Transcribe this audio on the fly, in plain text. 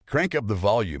Crank up the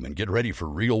volume and get ready for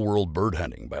real-world bird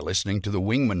hunting by listening to the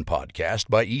Wingman Podcast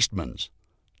by Eastman's.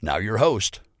 Now your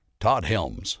host, Todd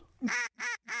Helms.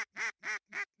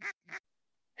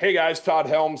 Hey guys, Todd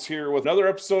Helms here with another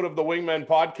episode of the Wingman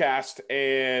Podcast.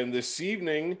 And this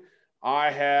evening,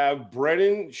 I have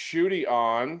Brennan Schuette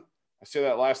on. I say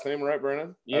that last name right,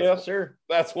 Brennan? Yes, sir.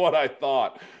 That's what I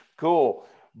thought. Cool.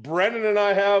 Brennan and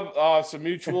I have some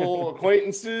mutual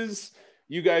acquaintances.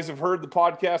 You guys have heard the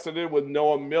podcast I did with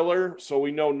Noah Miller, so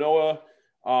we know Noah.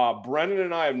 Brennan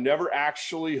and I have never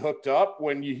actually hooked up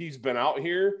when he's been out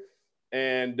here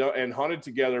and hunted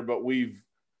together, but the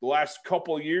last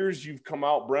couple of years you've come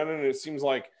out, Brennan, and it seems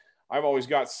like I've always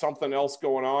got something else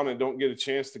going on and don't get a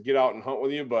chance to get out and hunt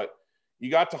with you, but you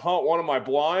got to hunt one of my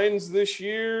blinds this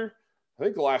year. I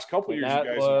think the last couple of years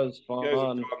you guys have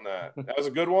done that. That was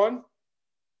a good one?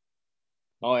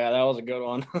 Oh, yeah, that was a good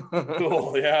one.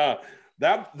 Cool, yeah.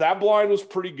 That blind was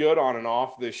pretty good on and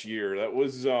off this year. That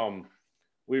was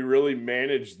we really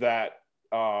managed that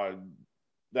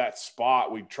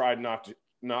spot. We tried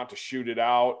not to shoot it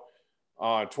out.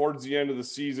 Towards the end of the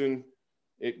season,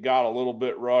 it got a little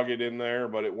bit rugged in there,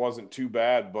 but it wasn't too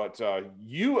bad. But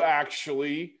you've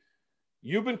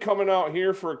been coming out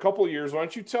here for a couple of years. Why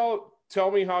don't you tell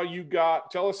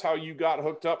us how you got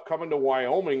hooked up coming to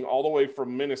Wyoming all the way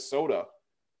from Minnesota?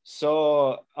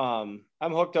 So I'm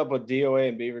hooked up with DOA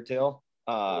and Beavertail,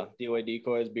 DOA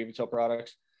Decoys, Beavertail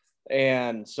products.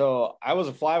 And so I was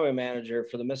a flyway manager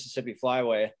for the Mississippi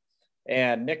Flyway,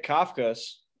 and Nick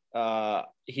Kafkas,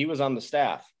 he was on the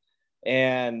staff.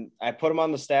 And I put him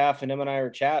on the staff, and him and I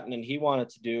were chatting, and he wanted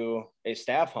to do a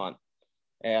staff hunt.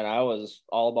 And I was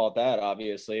all about that,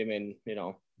 obviously. I mean,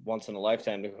 once in a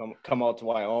lifetime to come out to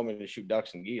Wyoming to shoot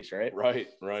ducks and geese, right?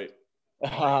 Right.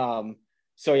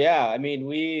 So yeah, I mean,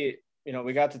 we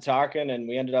got to talking, and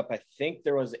we ended up, I think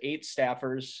there was 8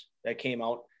 staffers that came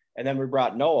out, and then we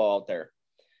brought Noah out there.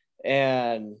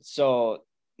 And so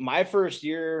my first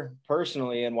year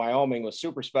personally in Wyoming was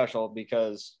super special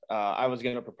because I was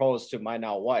going to propose to my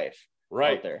now wife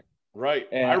out there. Right.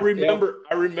 And, I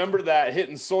remember that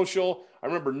hitting social. I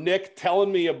remember Nick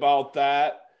telling me about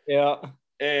that. Yeah.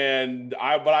 And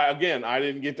I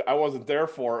wasn't there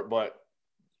for it, but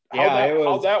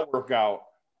how'd that work out?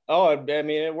 Oh, I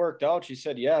mean, it worked out. She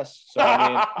said yes. So,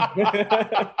 I mean,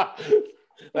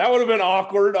 that would have been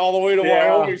awkward all the way to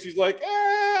Wyoming. She's like,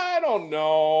 I don't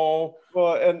know.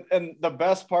 Well, and the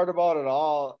best part about it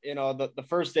all, the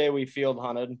first day we field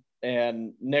hunted,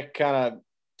 and Nick kind of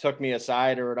took me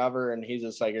aside or whatever, and he's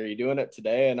just like, "Are you doing it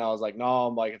today?" And I was like, "No,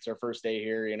 I'm like, it's our first day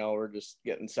here. We're just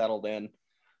getting settled in."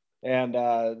 And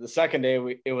the second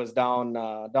day it was down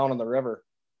on the river,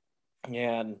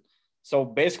 and so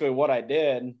basically what I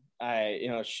did,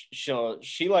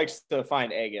 she likes to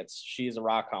find agates. She's a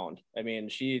rock hound. I mean,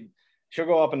 she'll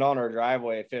go up and down her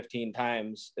driveway 15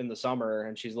 times in the summer,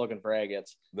 and she's looking for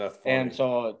agates. That's funny. And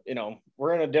so,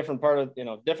 we're in a different part of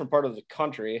the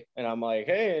country, and I'm like,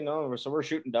 hey, so we're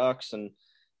shooting ducks and,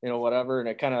 whatever. And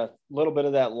it kind of a little bit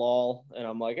of that lull, and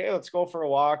I'm like, hey, let's go for a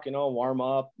walk, warm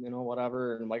up,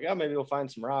 whatever. And I'm like, yeah, maybe we'll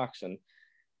find some rocks. And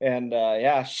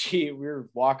we were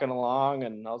walking along,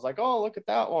 and I was like, oh, look at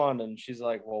that one. And she's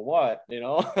like, well, what,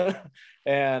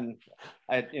 and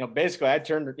I, basically I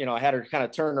turned, I had her kind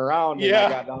of turn around, and I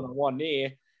got down on one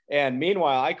knee. And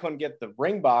meanwhile, I couldn't get the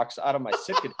ring box out of my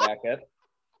Sitka jacket,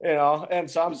 and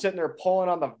so I'm sitting there pulling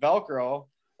on the Velcro,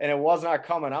 and it was not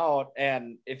coming out.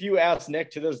 And if you ask Nick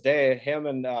to this day, him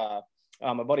and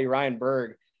my buddy Ryan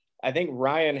Berg, I think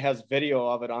Ryan has video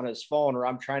of it on his phone where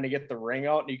I'm trying to get the ring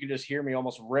out, and you can just hear me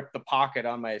almost rip the pocket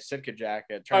on my Sitka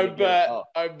jacket. I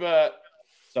bet.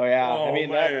 So yeah, oh, I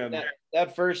mean, man.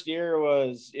 that first year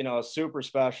was, super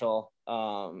special.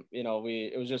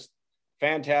 It was just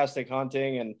fantastic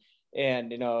hunting,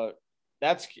 and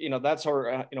that's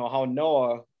how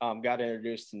Noah got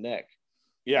introduced to Nick.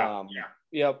 Yeah.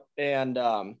 Yep. And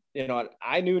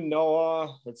I knew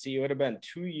Noah, let's see, it would have been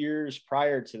 2 years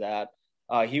prior to that.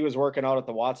 He was working out at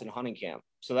the Watson hunting camp.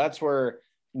 So that's where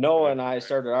Noah and I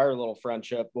started our little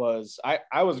friendship. Was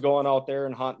I was going out there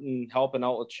and hunting, helping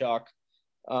out with Chuck,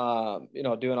 doing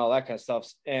all that kind of stuff.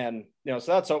 And,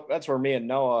 so that's where me and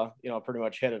Noah, pretty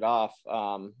much hit it off.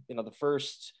 The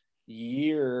first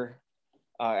year,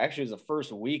 actually it was the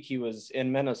first week he was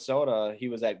in Minnesota, he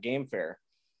was at Game Fair.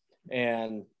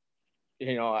 And,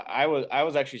 I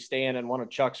was actually staying in one of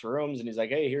Chuck's rooms, and he's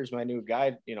like, hey, here's my new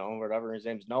guide, whatever. His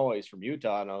name's Noah. He's from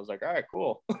Utah. And I was like, all right,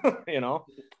 cool.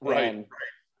 Right. And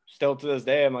still to this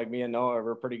day, I'm like, me and Noah,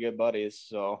 we're pretty good buddies.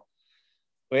 So,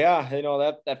 but yeah,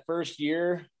 that first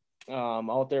year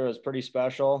out there was pretty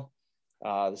special.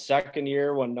 The second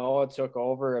year when Noah took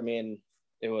over, I mean,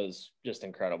 it was just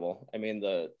incredible. I mean,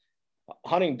 the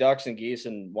hunting ducks and geese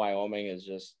in Wyoming is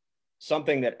just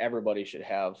something that everybody should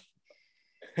have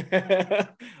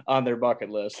on their bucket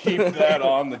list. Keep that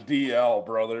on the DL,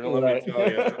 brother. Let me tell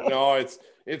you. No,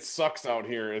 it sucks out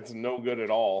here. It's no good at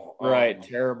all. Right.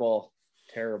 Terrible.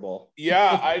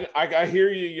 Yeah, I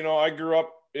hear you. You know, I grew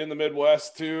up in the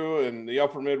Midwest too, and the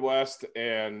upper Midwest,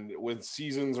 and when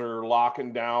seasons are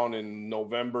locking down in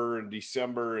November and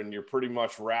December, and you're pretty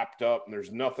much wrapped up and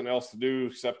there's nothing else to do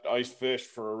except ice fish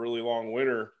for a really long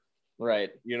winter. Right.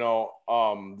 You know,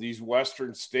 these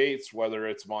Western states, whether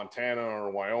it's Montana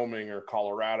or Wyoming or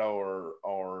Colorado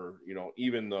or you know,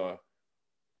 even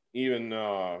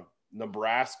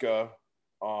Nebraska,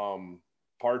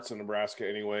 parts of Nebraska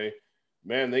anyway,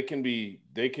 man, they can be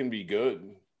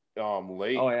good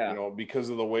late, oh, yeah. You know, because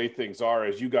of the way things are,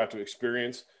 as you got to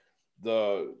experience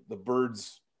the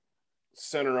birds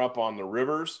center up on the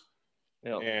rivers.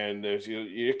 Yep. And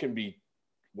it can be,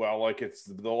 well, like it's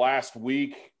the last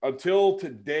week until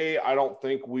today, I don't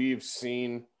think we've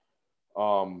seen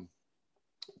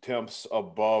temps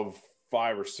above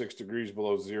 5 or 6 degrees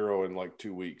below zero in like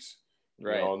 2 weeks.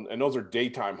 Right. You know, and those are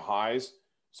daytime highs.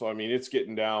 So, I mean, it's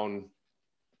getting down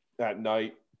at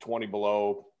night 20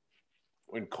 below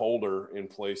and colder in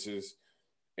places,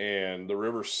 and the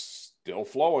river's still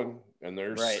flowing and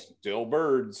there's still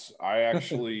birds. I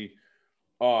actually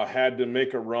had to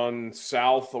make a run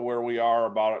south of where we are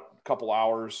about a couple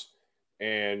hours,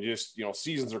 and just, you know,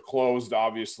 seasons are closed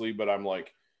obviously, but I'm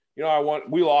like, you know,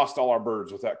 we lost all our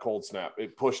birds with that cold snap.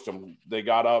 It pushed them. They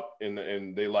got up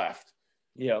and they left.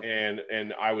 Yeah.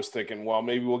 And I was thinking, well,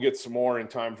 maybe we'll get some more in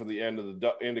time for the end of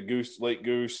late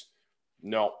goose.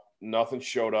 No, nothing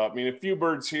showed up. I mean, a few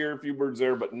birds here, a few birds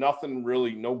there, but nothing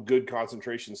really, no good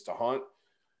concentrations to hunt.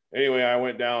 Anyway, I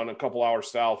went down a couple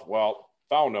hours south. Well,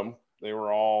 found them. They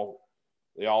all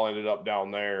ended up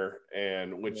down there,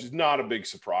 and which is not a big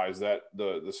surprise. That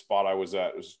the spot I was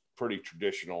at was pretty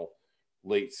traditional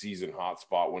late season hot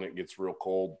spot when it gets real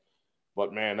cold.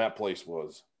 But man, that place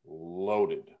was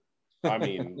loaded. I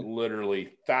mean,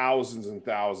 literally thousands and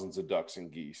thousands of ducks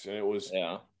and geese, and it was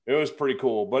pretty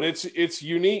cool. But it's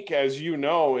unique, as you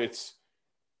know. It's,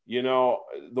 you know,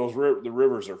 the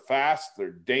rivers are fast. They're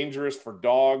dangerous for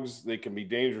dogs. They can be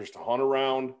dangerous to hunt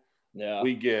around. Yeah,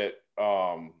 we get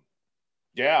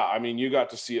I mean, you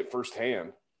got to see it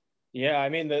firsthand. Yeah, I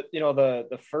mean,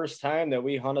 the first time that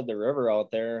we hunted the river out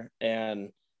there,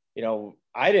 and, you know,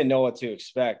 I didn't know what to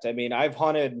expect. I mean, I've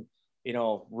hunted, you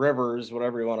know, rivers,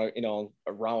 whatever you want to, you know,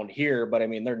 around here, but I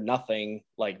mean, they're nothing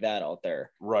like that out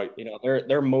there. Right. You know,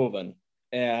 they're moving.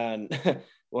 And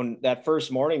when that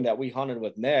first morning that we hunted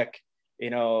with Nick, you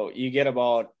know, you get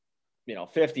about, you know,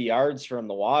 50 yards from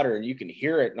the water and you can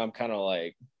hear it. And I'm kind of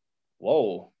like,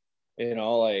 whoa, you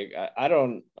know, like, I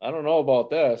don't know about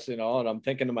this, you know, and I'm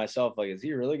thinking to myself, like, is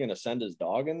he really going to send his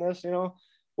dog in this, you know?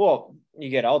 Well, you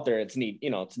get out there, it's knee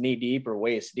deep or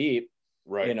waist deep,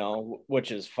 right? You know,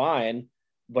 which is fine.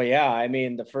 But yeah, I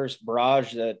mean, the first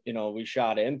barrage that, you know, we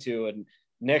shot into, and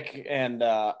Nick and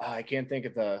I can't think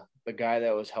of the guy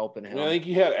that was helping him. I think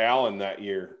he had Alan that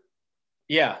year.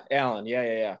 Yeah, Alan.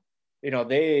 Yeah. You know,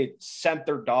 they sent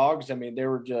their dogs. I mean, they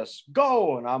were just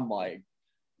go, and I'm like,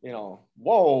 you know,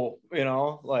 whoa, you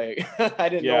know, like I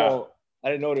didn't know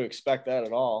to expect that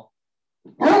at all.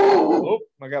 Oh,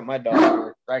 I got my dog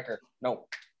here. Riker. No.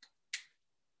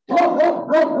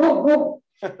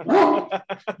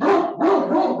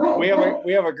 we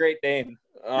have a Great Dane.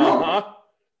 Yeah.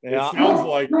 It sounds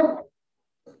like.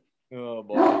 Oh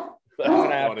boy. I'm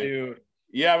gonna have to.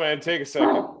 Yeah, man. Take a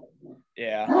second.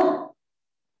 Yeah.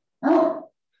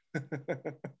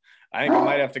 I think I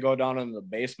might have to go down in the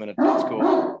basement if that's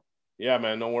cool. Yeah,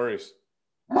 man. No worries.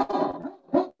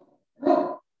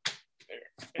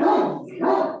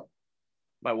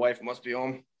 My wife must be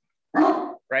home.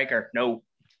 Riker, no.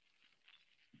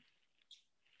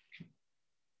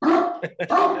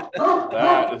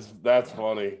 That's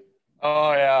funny.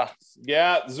 Oh yeah.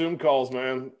 Yeah, Zoom calls,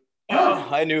 man.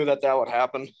 I knew that would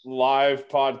happen. Live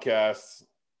podcasts.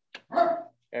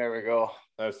 There we go.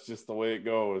 That's just the way it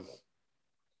goes.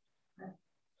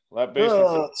 That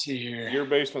basement. Let's see here. Your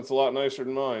basement's a lot nicer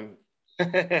than mine.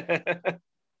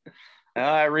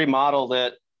 I remodeled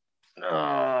it.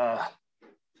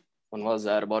 When was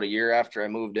that? About a year after I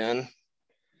moved in.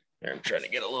 Here, I'm trying to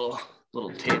get a little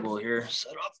table here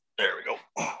set up. There we go.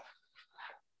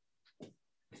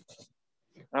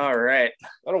 All right.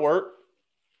 That'll work.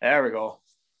 There we go.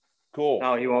 Cool.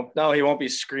 No, he won't be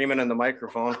screaming in the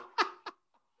microphone.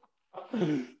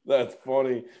 That's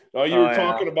funny. No, you were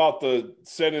talking about the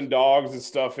sending dogs and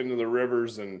stuff into the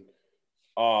rivers, and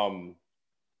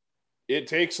it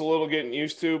takes a little getting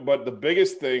used to, but the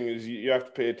biggest thing is you have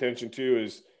to pay attention to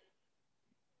is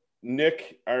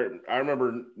Nick. I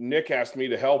remember Nick asked me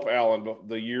to help Alan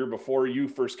the year before you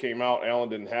first came out. Alan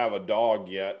didn't have a dog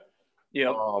yet.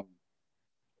 Yep.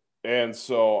 And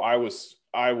so I was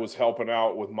helping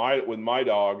out with my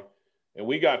dog, and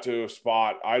we got to a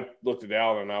spot. I looked at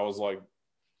Alan and I was like,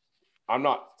 I'm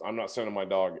not sending my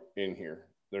dog in here.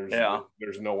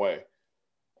 There's no way.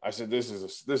 I said, this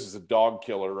is a dog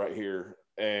killer right here.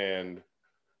 And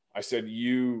I said,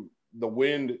 the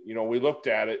wind, we looked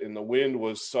at it and the wind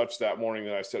was such that morning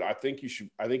that I said, I think you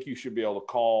should be able to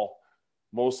call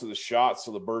most of the shots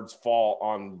so the birds fall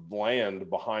on land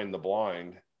behind the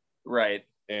blind. Right.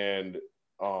 And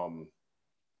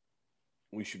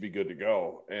we should be good to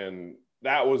go. And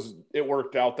it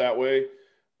worked out that way.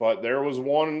 But there was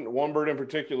one bird in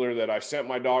particular that I sent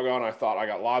my dog on. I thought I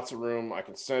got lots of room. I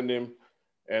can send him.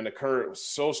 And the current was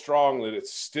so strong that it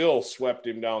still swept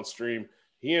him downstream.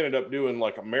 He ended up doing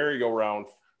like a merry-go-round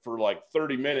for like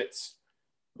 30 minutes.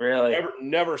 Really?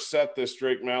 Never set this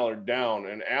Drake Mallard down.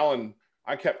 And Alan,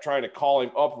 I kept trying to call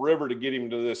him upriver to get him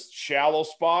to this shallow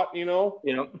spot,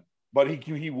 Yep. But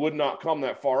he would not come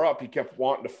that far up. He kept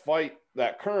wanting to fight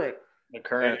that current.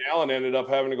 And Alan ended up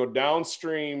having to go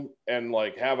downstream and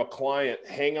like have a client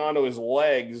hang onto his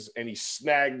legs, and he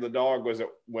snagged the dog as it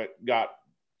got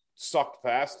sucked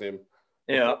past him.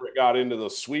 Yeah. Before it got into the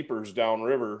sweepers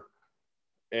downriver.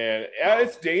 And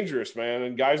it's dangerous, man.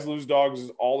 And guys lose dogs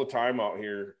all the time out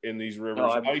here in these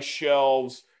rivers. Ice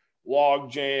shelves, log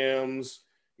jams,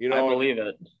 I believe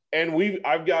it. And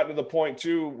I've gotten to the point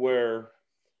too where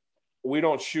we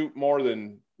don't shoot more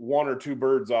than one or two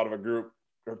birds out of a group,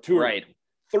 or two, right, or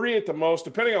three at the most,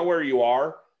 depending on where you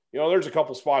are. There's a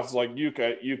couple spots like you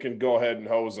can go ahead and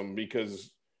hose them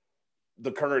because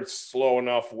the current's slow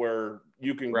enough where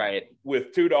you can,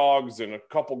 with two dogs and a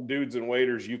couple dudes and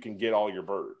waders, you can get all your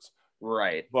birds.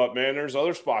 Right. But man, there's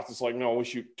other spots. It's like, no, we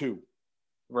shoot two.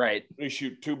 Right. We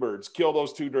shoot two birds, kill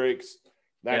those two drakes.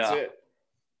 That's it.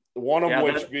 One of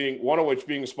which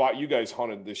being a spot you guys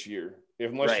hunted this year.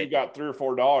 Unless you got 3 or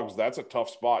 4 dogs, that's a tough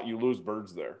spot. You lose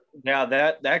birds there. Yeah,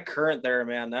 that current there,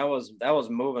 man, that was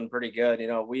moving pretty good.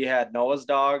 We had Noah's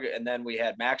dog and then we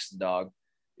had Max's dog.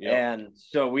 Yep. And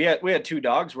so we had 2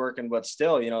 dogs working, but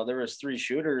still, there was 3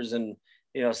 shooters, and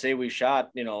say we shot,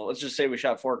 let's just say we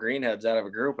shot 4 greenheads out of a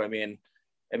group. I mean,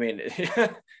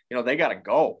 they got to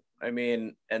go. I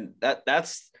mean, and that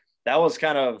was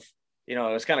kind of, it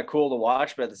was kind of cool to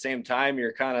watch, but at the same time,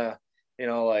 you're kind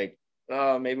of, like,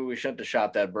 maybe we shouldn't have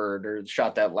shot that bird or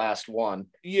shot that last one.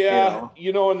 Yeah.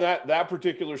 And that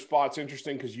particular spot's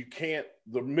interesting because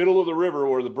the middle of the river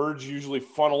where the birds usually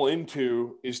funnel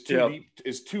into is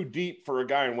too deep for a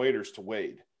guy in waders to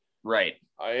wade. Right.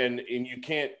 And you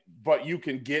can't, but you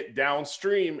can get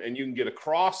downstream and you can get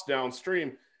across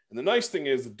downstream. And the nice thing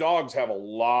is the dogs have a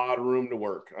lot of room to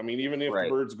work. I mean, even if the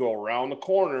birds go around the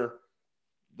corner,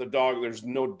 there's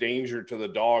no danger to the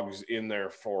dogs in there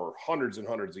for hundreds and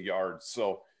hundreds of yards.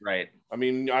 So, right. I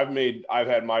mean, I've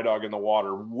had my dog in the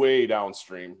water way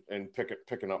downstream and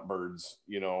picking up birds,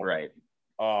 Right.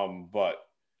 But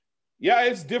yeah,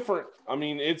 it's different. I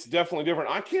mean, it's definitely different.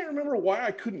 I can't remember why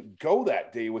I couldn't go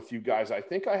that day with you guys. I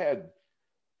think I had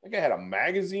a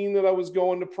magazine that I was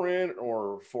going to print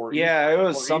or for, it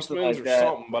was something like or that.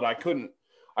 something, but I couldn't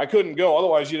go.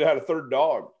 Otherwise you'd have had a 3rd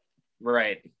dog.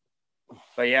 Right.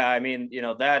 But yeah, I mean,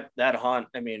 that hunt,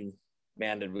 I mean,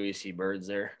 man, did we see birds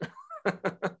there.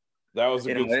 That was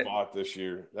a good spot this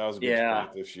year.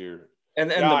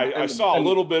 And I saw a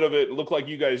little bit of it. It looked like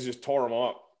you guys just tore them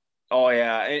up. Oh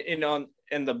yeah.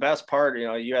 And the best part,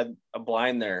 you had a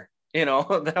blind there,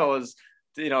 that was,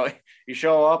 you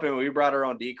show up and we brought our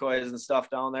own decoys and stuff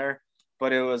down there,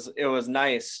 but it was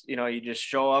nice. You just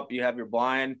show up, you have your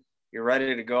blind, you're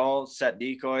ready to go, set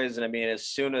decoys. And I mean, as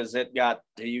soon as it got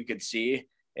to, you could see,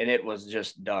 and it was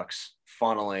just ducks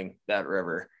funneling that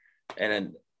river.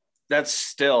 And that's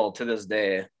still to this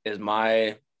day is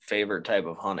my favorite type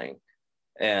of hunting.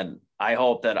 And I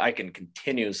hope that I can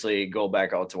continuously go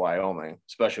back out to Wyoming,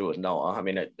 especially with Noah. I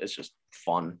mean, it's just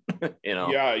fun,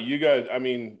 Yeah, you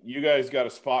guys got a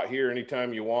spot here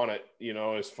anytime you want it,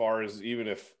 as far as even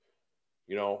if,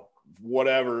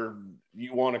 whatever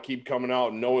you want to keep coming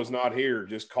out and Noah's not here,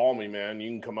 just call me, man. You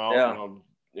can come out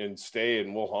and stay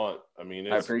and we'll hunt. I mean,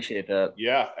 I appreciate that.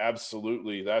 Yeah,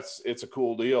 absolutely. It's a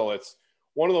cool deal. It's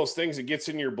one of those things that gets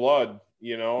in your blood,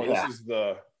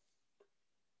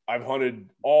 I've hunted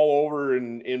all over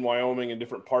in Wyoming and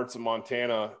different parts of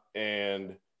Montana,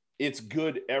 and it's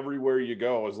good everywhere you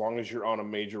go as long as you're on a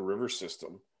major river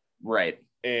system. Right.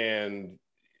 And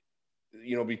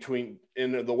between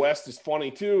in the West is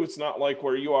funny too. It's not like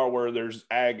where you are, where there's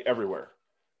ag everywhere.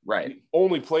 Right. The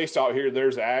only place out here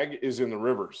there's ag is in the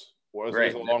rivers,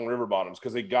 is along river bottoms,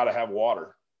 because they got to have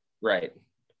water. Right.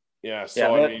 Yeah.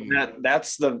 So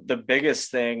that's the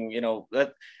biggest thing.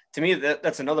 That to me,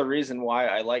 that's another reason why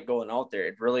I like going out there.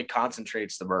 It really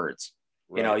concentrates the birds.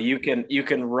 Right. You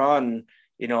can run,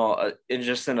 in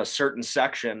a certain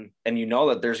section, and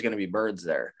that there's going to be birds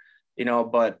there.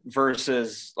 But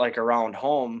versus like around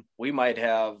home, we might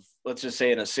have, let's just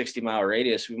say in a 60-mile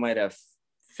radius, we might have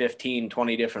 15,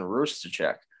 20 different roosts to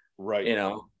check. Right.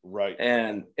 Right.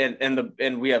 And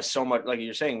we have so much, like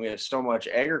you're saying, we have so much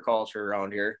agriculture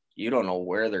around here. You don't know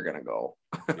where they're going to go.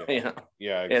 Yeah.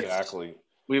 Yeah, exactly.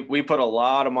 We put a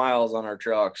lot of miles on our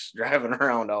trucks driving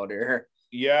around out here.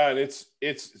 Yeah. And it's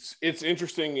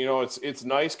interesting. It's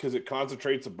nice because it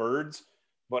concentrates the birds,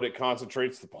 but it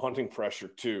concentrates the hunting pressure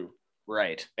too.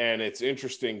 Right. And it's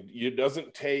interesting. It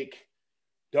doesn't take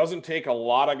a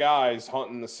lot of guys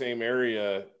hunting the same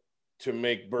area to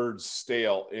make birds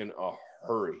stale in a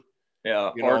hurry.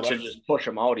 Yeah. Or to just push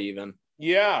them out even.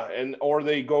 Yeah. Or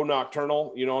they go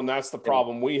nocturnal, and that's the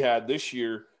problem we had this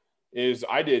year is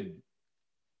I don't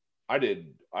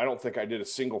think I did a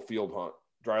single field hunt,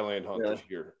 dry land hunt this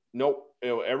year. Nope.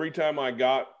 Every time I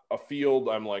got a field,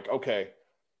 I'm like, okay,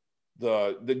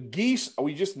 the geese,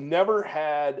 we just never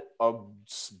had a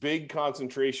big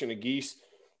concentration of geese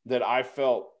that I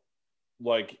felt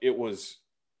like it was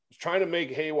trying to make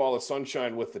hay while the sun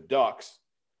shined with the ducks.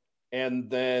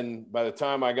 And then by the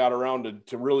time I got around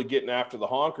to really getting after the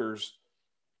honkers,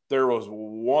 there was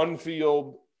one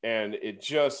field and the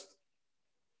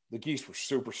geese were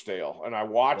super stale. And I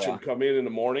watched them come in the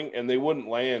morning, and they wouldn't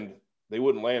land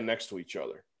next to each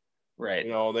other. Right.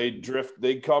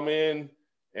 They'd come in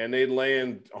and they'd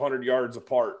land 100 yards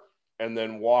apart and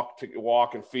then walk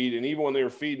and feed. And even when they were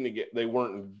feeding, they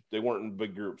weren't in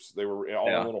big groups. They were all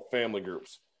in little family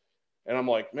groups. And I'm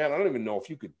like, man, I don't even know if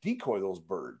you could decoy those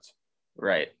birds.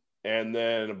 Right. And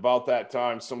then about that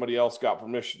time, somebody else got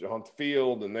permission to hunt the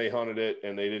field, and they hunted it,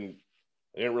 and they didn't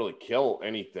really kill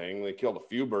anything. They killed a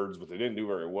few birds, but they didn't do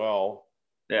very well.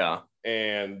 Yeah.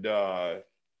 And the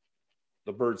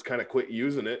birds kind of quit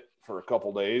using it for a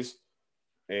couple days,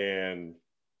 and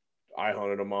I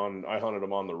hunted them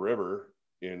on the river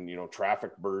in,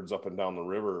 traffic birds up and down the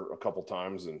river a couple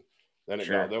times. And then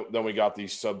then we got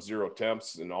these sub-zero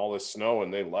temps and all this snow,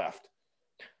 and they left.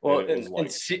 Well,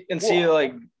 see,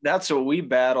 like, that's what we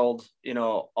battled,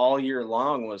 all year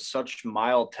long, was such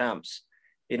mild temps.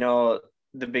 The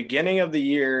beginning of the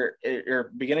year,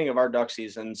 or beginning of our duck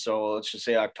season, so let's just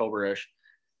say October-ish,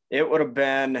 it would have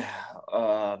been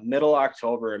middle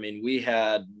October. I mean, we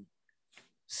had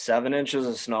 7 inches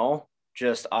of snow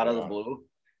just out of the blue,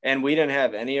 and we didn't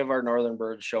have any of our northern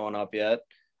birds showing up yet.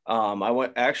 I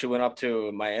went up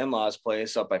to my in-laws'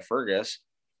 place up by Fergus,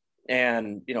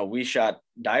 and we shot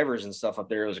divers and stuff up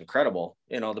there. It was incredible.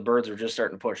 The birds were just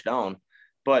starting to push down,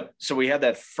 but so we had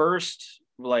that first,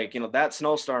 that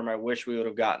snowstorm. I wish we would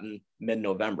have gotten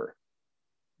mid-November,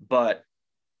 but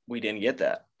we didn't get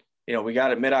that. We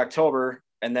got it mid-October,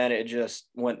 and then it just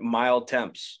went mild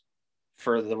temps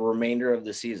for the remainder of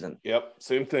the season. Yep.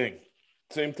 Same thing.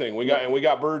 We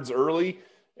got birds early,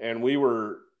 and we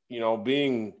were,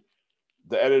 being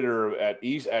the editor at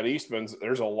Eastman's,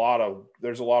 there's a lot of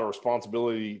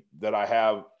responsibility that I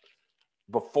have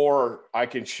before I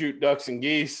can shoot ducks and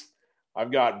geese.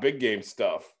 I've got big game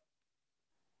stuff.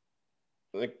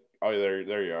 I think,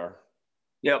 there you are.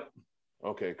 Yep.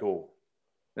 Okay, cool.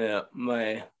 Yeah.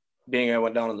 I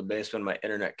went down in the basement, my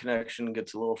internet connection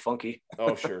gets a little funky.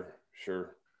 Oh, sure.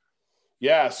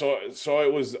 Yeah. So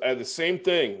it was the same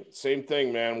thing,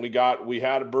 man. We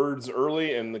had birds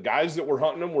early, and the guys that were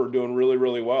hunting them were doing really,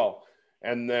 really well.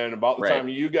 And then about the time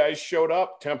you guys showed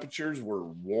up, temperatures were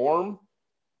warm.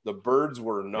 The birds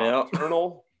were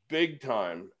nocturnal, big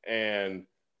time. And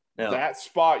that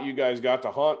spot you guys got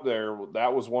to hunt there,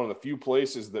 that was one of the few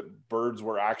places that birds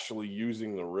were actually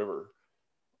using the river.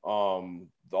 A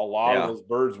lot of those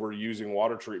birds were using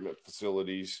water treatment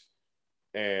facilities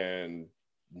and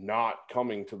not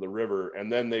coming to the river,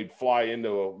 and then they'd fly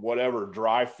into whatever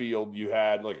dry field you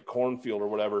had, like a cornfield or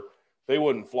whatever. They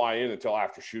wouldn't fly in until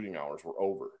after shooting hours were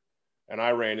over. And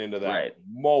I ran into that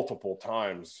multiple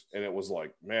times, and it was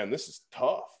like, man, this is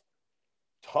tough.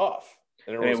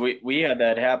 And we had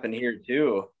that happen here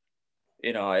too.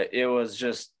 It was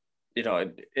just, it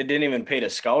didn't even pay to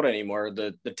scout anymore.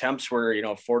 The temps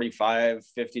were, 45,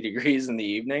 50 degrees in the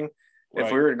evening. Right.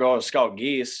 If we were to go scout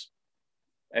geese,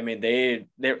 I mean, they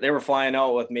were flying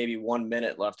out with maybe 1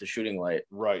 minute left of shooting light.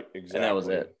 Right, exactly. And that was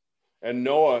it. And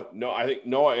I think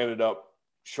Noah ended up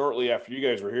shortly after you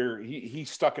guys were here, he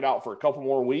stuck it out for a couple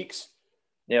more weeks.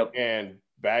 Yep. And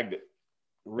bagged it.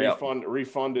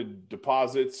 Refunded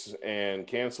deposits and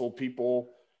canceled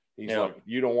people. He's like,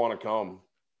 you don't want to come.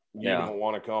 You don't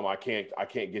want to come. I can't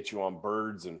get you on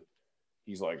birds. And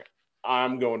he's like,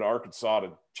 I'm going to Arkansas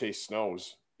to chase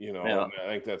snows. And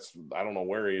I think I don't know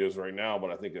where he is right now,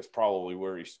 but I think that's probably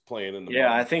where he's playing in the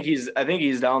mud. I think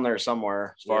he's down there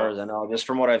somewhere, as far as I know, just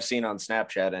from what I've seen on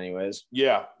Snapchat anyways.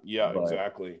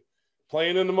 Exactly.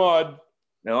 Playing in the mud.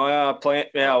 No,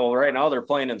 well, right now they're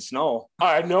playing in snow.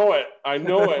 I know it.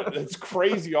 It's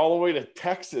crazy all the way to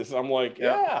Texas. I'm like,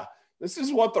 this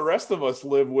is what the rest of us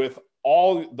live with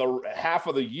all the half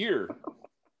of the year.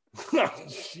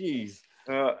 Jeez.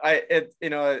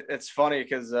 It's funny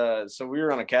because so we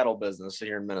run a cattle business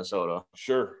here in Minnesota.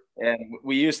 Sure. And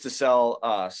we used to sell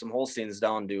some Holsteins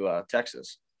down to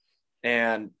Texas.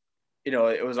 And,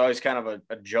 it was always kind of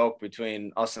a joke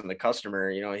between us and the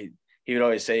customer. He would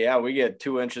always say, we get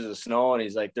 2 inches of snow. And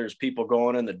he's like, there's people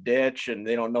going in the ditch and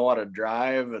they don't know how to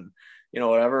drive and,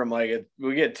 whatever. I'm like,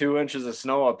 we get 2 inches of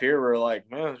snow up here. We're like,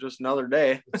 man, it's just another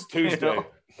day. It's Tuesday.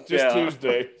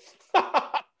 Tuesday.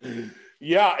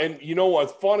 Yeah. And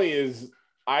what's funny is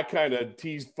I kind of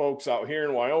tease folks out here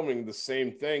in Wyoming the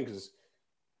same thing, because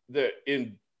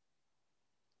in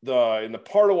the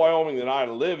part of Wyoming that I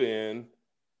live in,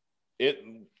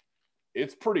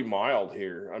 it's pretty mild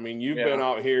here. I mean, you've been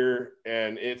out here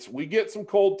and we get some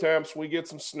cold temps, we get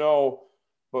some snow,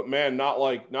 but man, not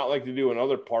like they do in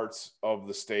other parts of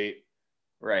the state.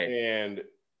 Right. And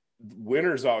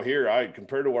winters out here,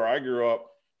 compared to where I grew up,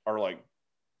 are like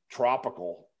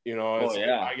tropical.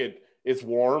 It's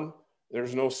warm.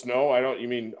 There's no snow.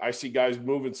 I see guys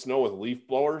moving snow with leaf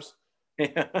blowers.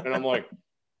 And I'm like,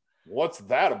 what's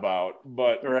that about?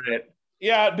 But right.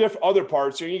 Yeah, other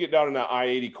parts. You get down in that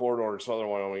I-80 corridor in southern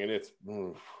Wyoming, and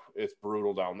it's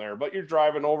brutal down there. But you're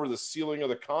driving over the ceiling of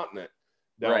the continent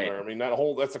down there. I mean,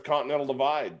 that's a continental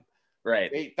divide.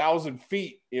 Right. 8,000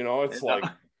 feet. It's like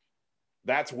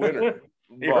that's winter.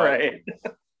 Right.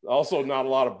 Also, not a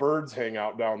lot of birds hang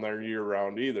out down there year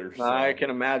round either. So. I can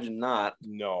imagine not.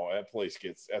 No, that place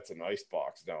that's an ice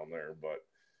box down there. But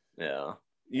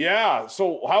yeah.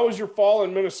 So, how was your fall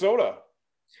in Minnesota?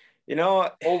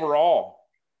 Overall,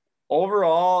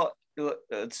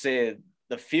 let's say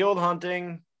the field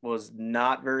hunting was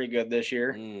not very good this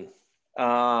year. We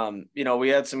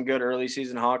had some good early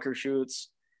season honker shoots.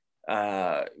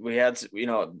 We had,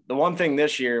 the one thing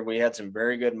this year, we had some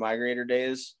very good migrator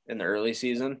days in the early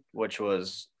season, which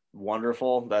was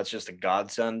wonderful. That's just a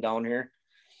godsend down here.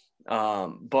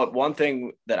 But one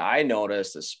thing that I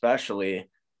noticed especially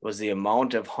was the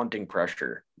amount of hunting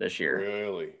pressure this year.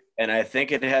 Really? And I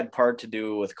think it had part to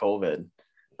do with COVID.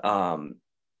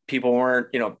 People weren't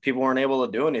able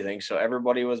to do anything. So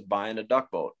everybody was buying a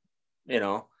duck boat,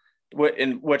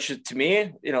 which to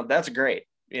me, that's great,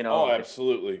 Oh,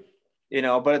 absolutely.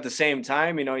 But at the same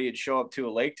time, you'd show up to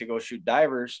a lake to go shoot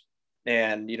divers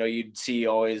and, you'd see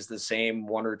always the same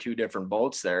 1 or 2 different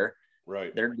boats there.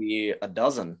 Right. There'd be a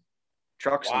dozen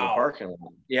trucks in the parking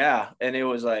lot. Yeah. And it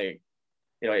was like,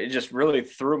 it just really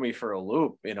threw me for a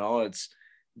loop,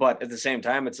 but at the same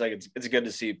time, it's like, it's good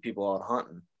to see people out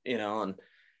hunting, and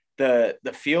the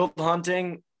field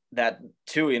hunting that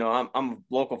too, I'm a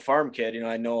local farm kid,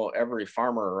 I know every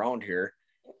farmer around here,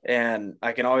 and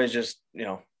I can always just,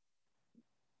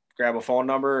 grab a phone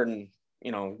number and,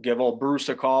 give old Bruce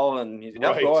a call and he's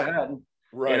go ahead.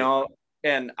 Right.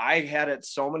 And I had it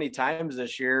so many times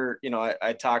this year,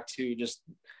 I talked to just,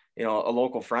 a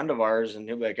local friend of ours and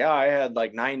he'll be like, I had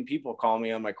like 9 people call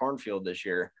me on my cornfield this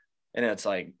year. And it's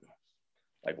like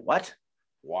what?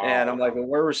 Wow. And I'm like, well,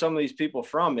 where were some of these people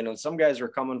from? Some guys were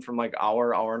coming from like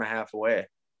hour and a half away,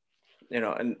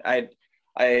 and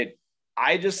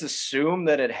I just assumed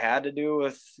that it had to do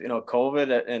with,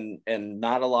 COVID and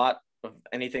not a lot of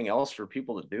anything else for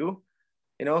people to do,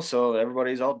 so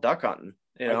everybody's all duck hunting,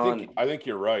 I think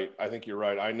you're right.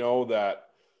 I know that,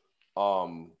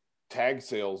 tag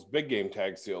sales, big game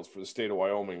tag sales for the state of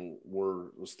Wyoming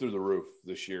was through the roof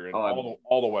this year in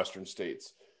all the Western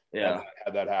states. Yeah.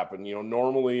 Had that happen.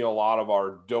 Normally a lot of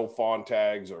our doe fawn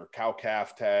tags or cow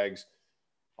calf tags,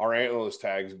 our antlerless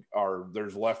tags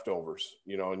there's leftovers,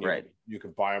 and you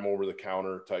can buy them over the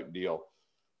counter type deal.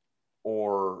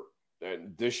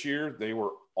 And this year they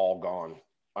were all gone.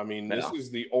 I mean, This is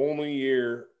the only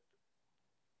year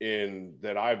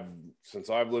since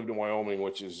I've lived in Wyoming,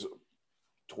 which is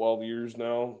 12 years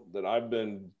now, that I've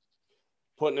been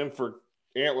putting in for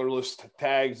antlerless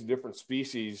tags, different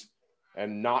species,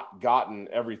 and not gotten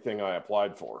everything I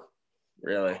applied for.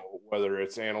 Really? Whether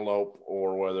it's antelope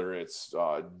or whether it's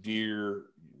deer,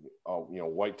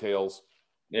 whitetails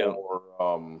Yeah.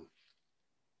 or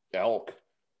elk.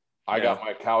 I got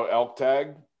my cow elk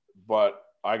tag, but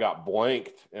I got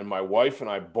blanked, and my wife and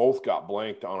I both got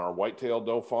blanked on our whitetail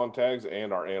doe fawn tags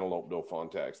and our antelope doe fawn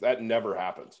tags. That never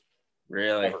happens.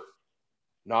 Really? Ever.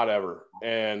 Not ever.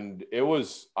 And I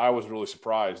was really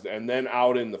surprised. And then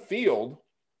out in the field,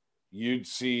 you'd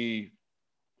see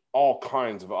all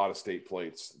kinds of out-of-state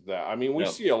plates we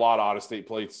see a lot of out-of-state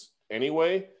plates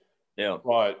anyway. Yeah.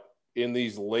 But in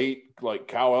these late, like,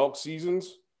 cow elk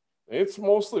seasons, it's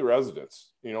mostly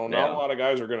residents. Not a lot of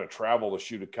guys are going to travel to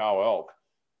shoot a cow elk.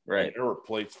 Right. And there were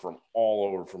plates from all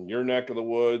over, from your neck of the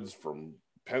woods, from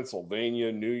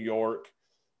Pennsylvania, New York.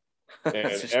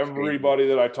 And everybody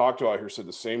that I talked to out here said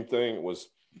the same thing. It was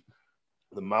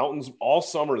the mountains all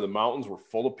summer. The mountains were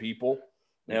full of people.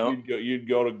 Yeah. You'd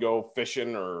go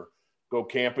fishing or go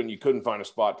camping. You couldn't find a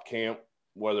spot to camp,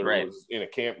 whether it was in a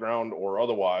campground or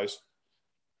otherwise.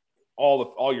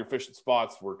 All your fishing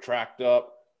spots were tracked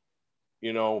up.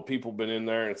 People been in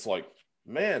there, and it's like,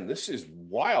 man, this is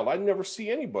wild. I never see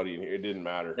anybody in here. It didn't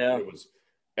matter. Yeah. It was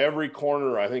every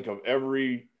corner, I think, of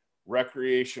every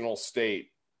recreational state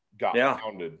got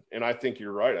pounded. And I think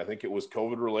you're right. I think it was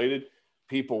COVID related.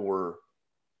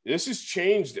 This has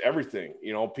changed everything.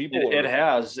 People it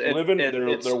has living,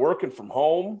 they're working from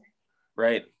home.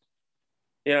 Right.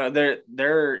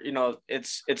 They're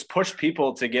it's pushed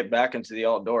people to get back into the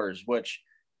outdoors, which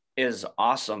is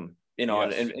awesome.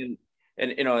 Yes.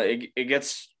 And it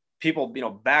gets people,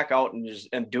 back out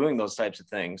and doing those types of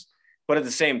things. But at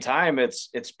the same time, it's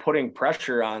putting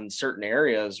pressure on certain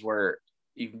areas where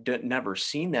you've never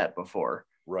seen that before.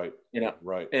 Right.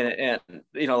 Right. And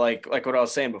like what I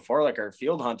was saying before, like our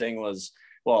field hunting was,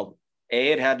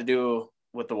 it had to do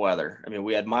with the weather. I mean,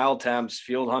 we had mild temps.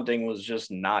 Field hunting was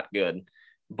just not good.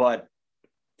 But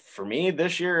for me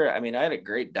this year, I mean, I had a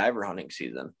great diver hunting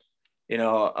season.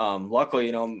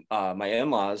 Luckily, my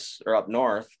in-laws are up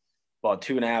north, about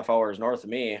 2.5 hours north of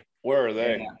me. Where are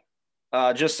they?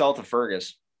 Just south of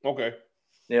Fergus. Okay.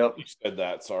 Yep. You said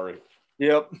that. Sorry.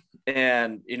 Yep.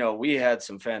 And, we had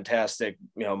some fantastic,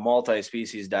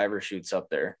 multi-species diver shoots up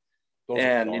there. Those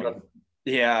and, are fun.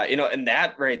 And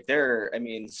that right there, I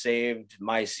mean, saved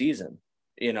my season,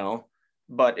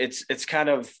 but it's kind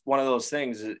of one of those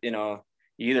things, you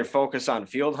either focus on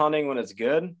field hunting when it's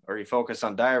good, or you focus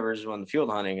on divers when the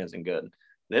field hunting isn't good.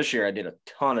 This year I did a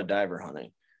ton of diver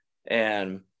hunting,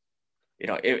 and,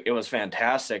 it was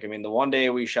fantastic. I mean, the one day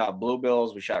we shot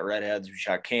bluebills, we shot redheads, we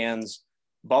shot cans,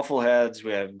 buffleheads,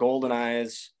 we had golden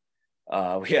eyes,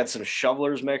 we had some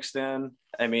shovelers mixed in.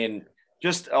 I mean,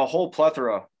 just a whole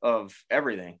plethora of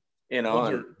everything,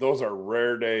 Those are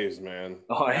rare days, man.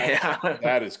 Oh,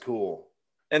 that is cool.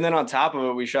 And then on top of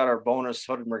it, we shot our bonus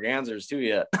hooded mergansers too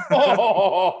yet.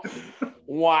 Oh,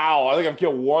 wow. I think I've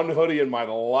killed one hoodie in my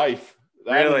life.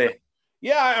 Really?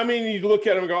 Yeah. I mean, you look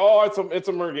at them and go, oh, it's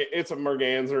a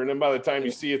merganser. And then by the time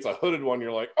you see it's a hooded one,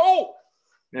 you're like, oh,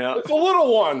 yeah, it's a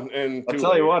little one. And I'll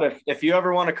tell you what, if you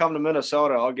ever want to come to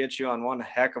Minnesota, I'll get you on one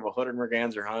heck of a hooded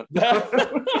merganser hunt.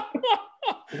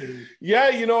 Yeah,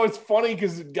 it's funny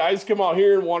because guys come out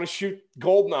here and want to shoot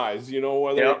golden eyes,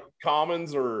 whether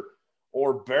commons or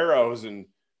barrows, and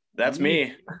that's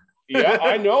me. Yeah,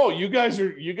 I know. You guys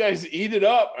eat it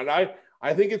up, and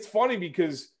I think it's funny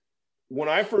because when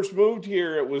I first moved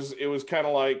here, it was kind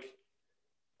of like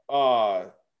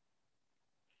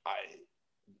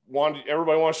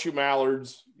everybody wants to shoot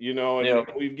mallards, and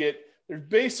there's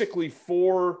basically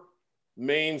 4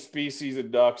 main species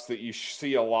of ducks that you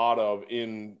see a lot of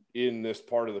in this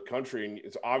part of the country, and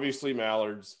it's obviously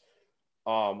mallards,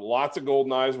 lots of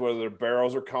golden eyes, whether they're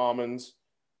barrows or commons.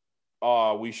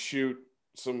 We shoot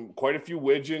quite a few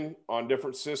widgeon on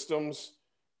different systems,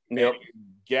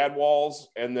 gadwalls,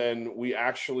 and then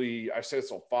I said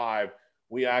so 5.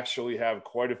 We actually have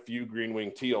quite a few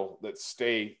green-winged teal that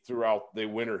stay throughout the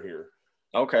winter here.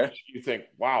 Okay. You think,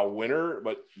 wow, winter?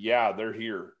 But yeah, they're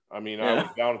here. I mean, I was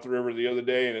down at the river the other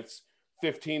day, and it's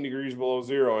 15 degrees below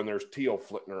zero, and there's teal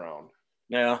flitting around.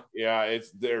 Yeah. Yeah,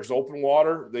 there's open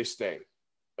water, they stay.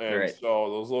 And right. So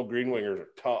those little green wingers are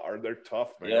tough. They're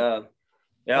tough, man. Yeah.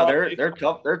 Yeah, they're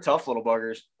tough. They're tough little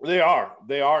buggers. They are,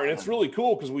 and it's really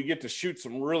cool because we get to shoot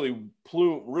some really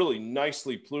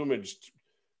nicely plumaged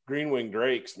green-winged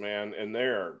drakes, man, and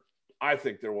I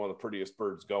think they're one of the prettiest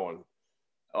birds going.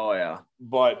 Oh yeah,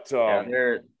 but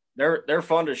they're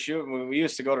fun to shoot. We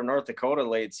used to go to North Dakota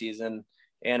late season,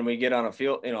 and we get on a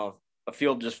field, a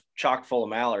field just chock full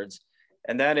of mallards,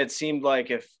 and then it seemed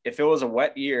like if it was a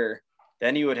wet year,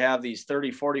 then you would have these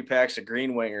 30-40 packs of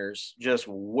green wingers just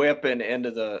whipping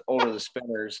over the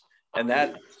spinners, And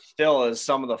that still is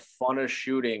some of the funnest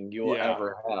shooting you will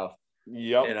ever have.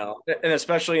 Yep. You know, and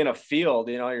especially in a field,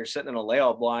 you know, you're sitting in a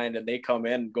layout blind and they come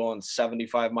in going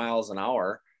 75 miles an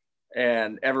hour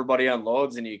and everybody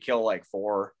unloads and you kill like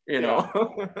 4, you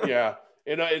know? Yeah.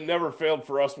 And it never failed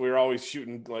for us. We were always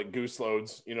shooting like goose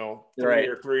loads, you know, 3 Right.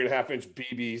 or 3.5 inch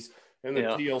BBs, and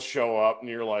the teal show up and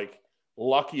you're like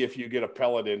lucky if you get a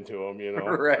pellet into them, you know?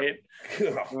 Right.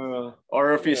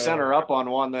 Or if you center up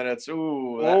on one, then it's, that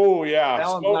one's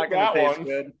not going to taste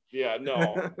good. Yeah,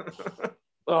 no.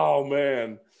 Oh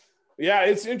man. Yeah,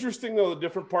 it's interesting though, the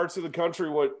different parts of the country,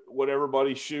 what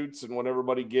everybody shoots and what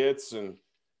everybody gets. And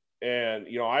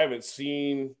you know, I haven't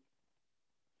seen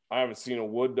a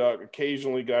wood duck.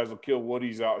 Occasionally guys will kill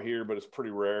woodies out here, but it's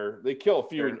pretty rare. They kill a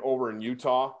few over in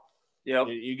Utah. Yep.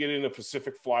 You get into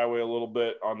Pacific Flyway a little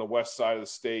bit on the west side of the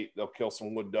state, they'll kill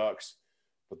some wood ducks.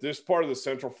 But this part of the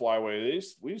Central Flyway,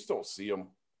 we just don't see them,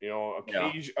 you know,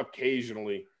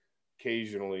 occasionally.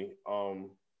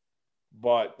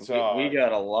 But we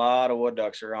got a lot of wood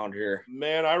ducks around here.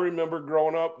 Man, I remember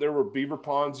growing up, there were beaver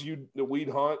ponds that we'd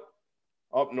hunt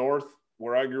up north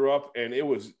where I grew up, and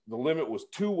the limit was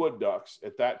 2 wood ducks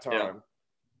at that time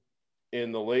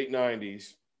in the late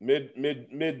 90s, mid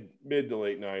to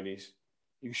late 90s.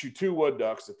 You could shoot 2 wood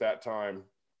ducks at that time,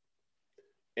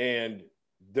 and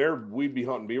we'd be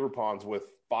hunting beaver ponds with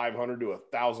 500 to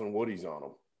 1,000 woodies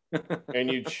on them, and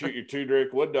you'd shoot your 2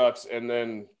 Drake wood ducks, and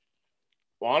then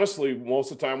honestly,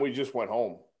 most of the time we just went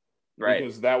home, right?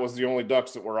 Because that was the only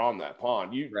ducks that were on that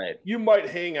pond. You might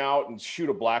hang out and shoot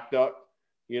a black duck,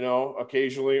 you know,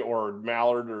 occasionally, or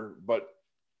mallard, but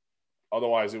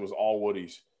otherwise it was all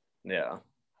woodies. Yeah,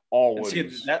 all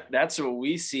woodies. See, that's what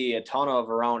we see a ton of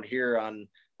around here on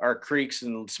our creeks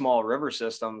and small river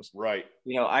systems. Right.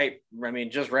 You know, I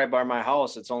mean, just right by my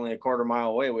house, it's only a quarter mile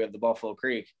away. We have the Buffalo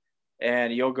Creek.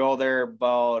 And you'll go there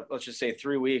about, let's just say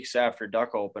 3 weeks after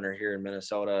duck opener here in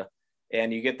Minnesota.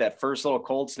 And you get that first little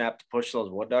cold snap to push those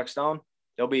wood ducks down.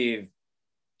 There'll be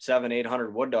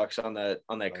 700-800 wood ducks on that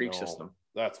creek system.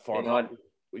 That's fun.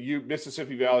 You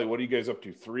Mississippi Valley, what are you guys up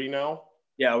to? 3 now?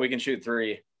 Yeah, we can shoot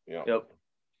 3. Yeah. Yep.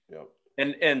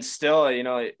 And still, you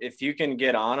know, if you can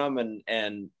get on them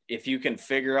and if you can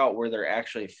figure out where they're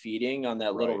actually feeding on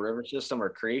that little river system or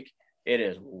creek, it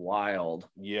is wild.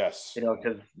 Yes. You know,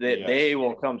 because they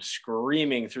will come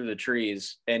screaming through the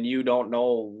trees and you don't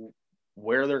know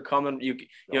where they're coming. You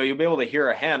know, you'll be able to hear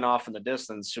a hen off in the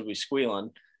distance. She'll be squealing.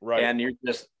 Right. And you're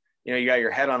just, you know, you got your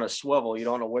head on a swivel. You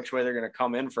don't know which way they're going to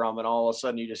come in from. And all of a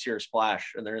sudden you just hear a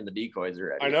splash and they're in the decoys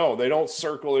already. I know. They don't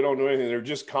circle. They don't do anything. They're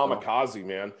just kamikaze,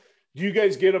 man. Do you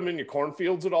guys get them in your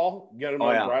cornfields at all? Get them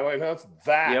on dry line hunts?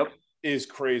 That is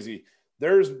crazy.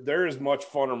 There is much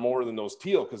fun or more than those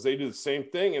teal because they do the same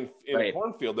thing in a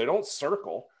cornfield. They don't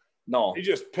circle. No. They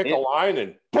just pick a line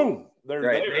and boom, they're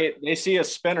there. They see a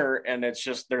spinner and it's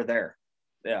just they're there.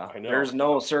 Yeah. I know. There's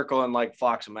no circling like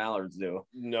flocks of mallards do.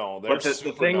 No, they're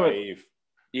super naive.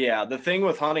 The thing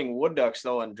with hunting wood ducks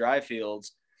though in dry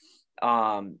fields, you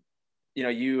know,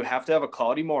 you have to have a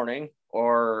cloudy morning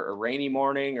or a rainy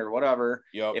morning or whatever.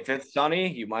 Yep. If it's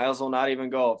sunny, you might as well not even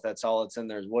go if that's all that's in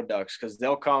there is wood ducks because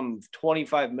they'll come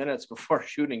 25 minutes before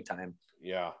shooting time.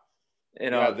 Yeah.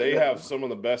 You know, they have some of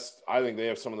the best. I think they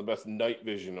have some of the best night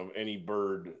vision of any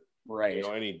bird, right? You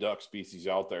know, any duck species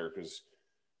out there. Because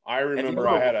I remember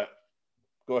I had a.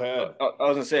 Go ahead. I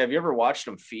was gonna say, have you ever watched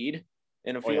them feed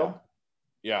in a field?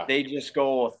 Yeah. They just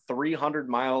go 300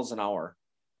 miles an hour.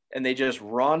 And they just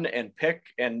run and pick,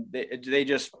 and they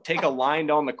just take a line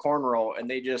down the corn row, and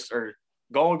they just are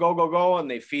go, and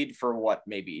they feed for what,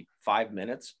 maybe 5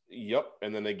 minutes. Yep,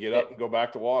 and then they get up and go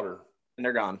back to water, and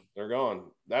they're gone.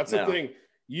 That's the thing.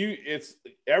 It's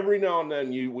every now and then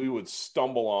we would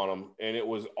stumble on them, and it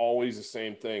was always the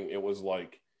same thing. It was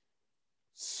like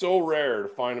so rare to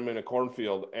find them in a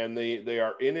cornfield, and they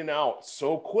are in and out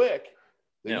so quick.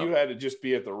 That you had to just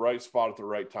be at the right spot at the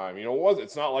right time. You know,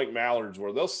 it's not like mallards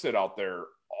where they'll sit out there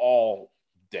all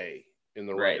day in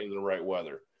the right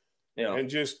weather, and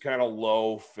just kind of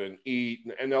loaf and eat,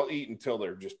 and they'll eat until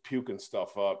they're just puking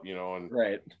stuff up, you know. And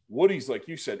woodies, like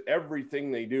you said,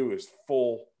 everything they do is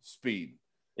full speed.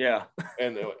 Yeah,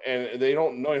 and they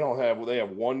have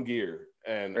one gear,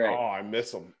 and I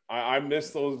miss them. I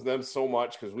miss them so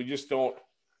much because we just don't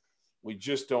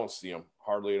see them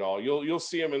hardly at all. You'll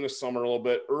see them in the summer a little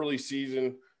bit, early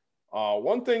season.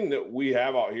 One thing that we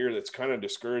have out here that's kind of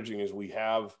discouraging is we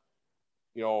have,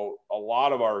 you know, a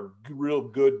lot of our real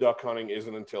good duck hunting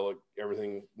isn't until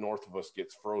everything north of us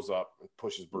gets froze up and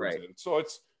pushes birds in. So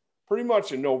it's pretty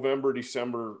much a November,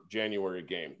 December, January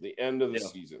game, the end of the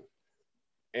season.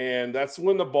 And that's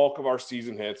when the bulk of our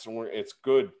season hits, and it's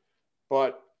good.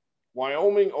 But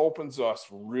Wyoming opens us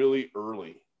really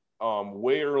early,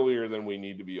 way earlier than we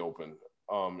need to be open,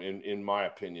 in my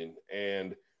opinion.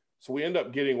 And so we end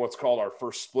up getting what's called our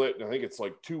first split. And I think it's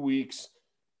like 2 weeks,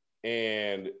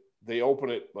 and they open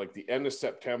it like the end of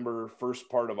September, first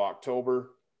part of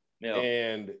October. Yeah.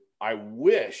 And I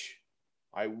wish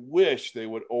they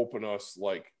would open us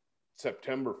like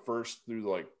September 1st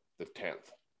through like the 10th.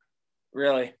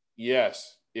 Really?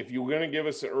 Yes. If you're going to give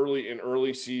us an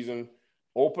early season,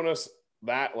 open us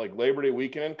that like Labor Day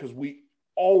weekend, because we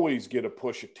always get a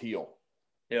push of teal.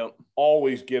 Yep.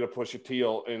 Always get a push of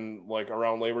teal in like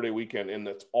around Labor Day weekend, and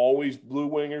that's always blue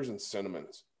wingers and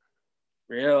cinnamons.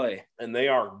 Really? And they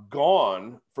are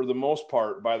gone for the most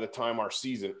part by the time our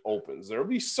season opens. There'll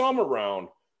be some around,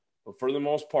 but for the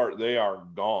most part, they are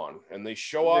gone. And they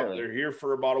show up, Really? They're here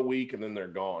for about a week, and then they're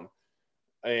gone.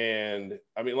 And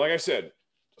I mean, like I said,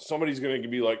 somebody's going to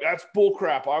be like, that's bull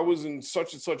crap. I was in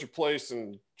such and such a place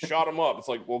and shot them up. It's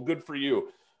like, well, good for you.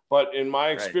 But in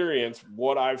my experience,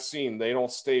 what I've seen, they don't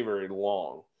stay very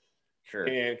long. Sure.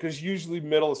 And because usually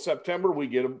middle of September, we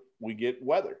get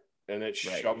weather, and it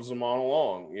shoves them on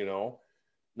along, you know.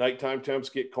 Nighttime temps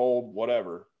get cold,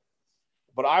 whatever.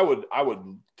 But I would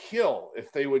kill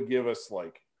if they would give us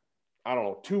like, I don't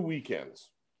know, 2 weekends.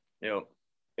 Yep.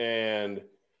 And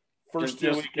first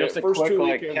Just a first quick, 2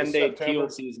 like, weekends 10-day of September. teal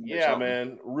season. Yeah,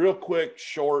 man. Real quick,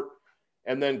 short,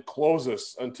 and then close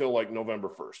us until like November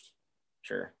 1st.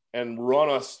 Sure. And run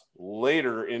us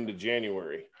later into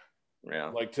January. Yeah.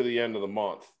 Like to the end of the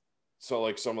month. So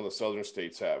like some of the southern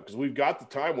states have, because we've got the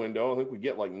time window. I think we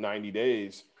get like 90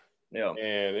 days. Yeah.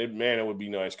 And it would be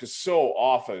nice, because so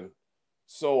often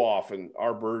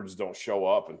our birds don't show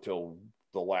up until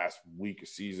the last week of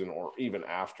season or even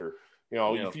after. You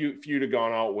know, if you'd have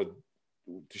gone out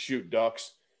to shoot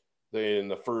ducks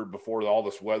before all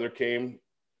this weather came,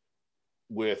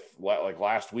 with like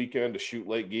last weekend to shoot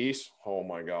lake geese, oh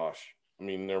my gosh. I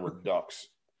mean, there were ducks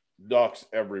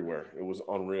everywhere. It was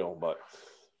unreal, but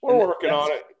we're working on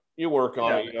it. You work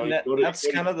on it. You know, that's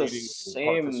kind of the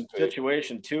same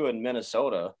situation too in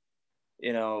Minnesota.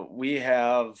 You know, we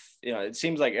have, it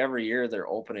seems like every year they're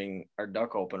opening our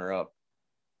duck opener up.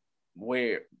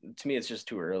 To me, it's just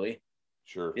too early.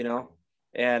 Sure. You know,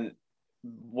 and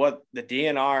what the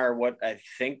DNR, what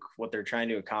they're trying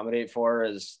to accommodate for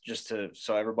is just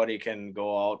so everybody can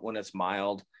go out when it's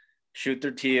mild, shoot their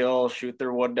teal, shoot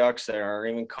their wood ducks that are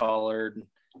even colored.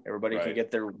 Everybody can get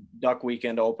their duck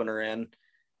weekend opener in.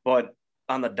 But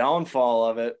on the downfall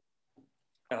of it,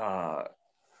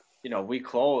 we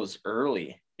close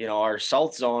early. You know, our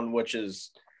south zone, which is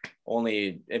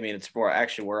it's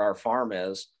where our farm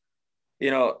is. You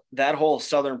know, that whole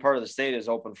southern part of the state is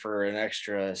open for an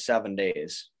extra 7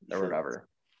 days or whatever.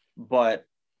 But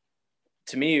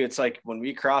to me, it's like when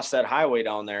we cross that highway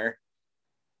down there,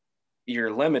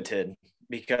 you're limited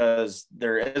because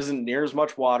there isn't near as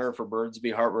much water for birds to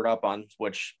be harbored up on,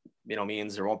 which,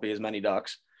 means there won't be as many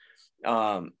ducks.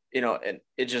 And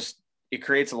it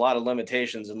creates a lot of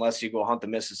limitations unless you go hunt the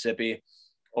Mississippi,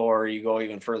 or you go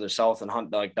even further south and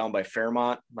hunt like down by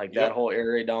Fairmont, like that whole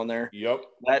area down there. Yep.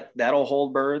 That'll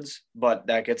hold birds, but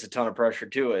that gets a ton of pressure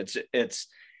too.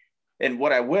 And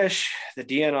what I wish the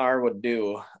DNR would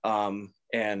do, I've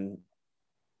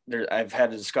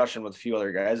had a discussion with a few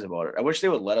other guys about it. I wish they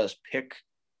would let us pick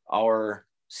our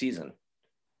season.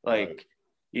 Like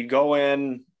you go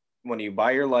in when you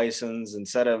buy your license,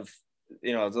 instead of,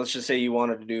 let's just say you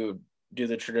wanted to do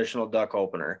the traditional duck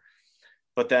opener,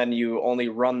 but then you only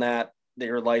run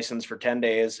your license for 10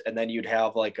 days, and then you'd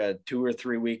have like a 2 or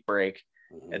 3 week break.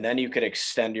 Mm-hmm. And then you could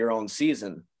extend your own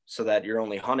season so that you're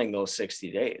only hunting those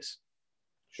 60 days.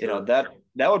 Sure. That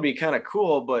would be kind of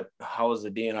cool, but how is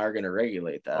the DNR going to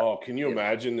regulate that? Oh, can you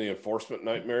imagine the enforcement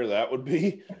nightmare that would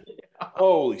be?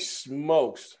 Holy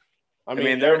smokes. I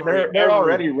mean they're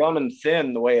already running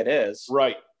thin the way it is.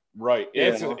 Right.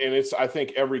 It's I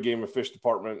think every game and fish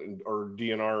department or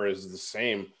DNR is the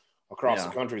same across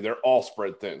the country. They're all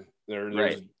spread thin.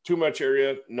 There's too much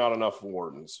area, not enough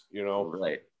wardens,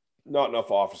 not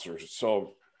enough officers.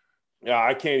 So yeah,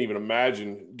 I can't even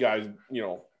imagine guys,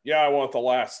 I want the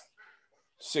last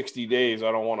 60 days.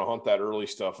 I don't want to hunt that early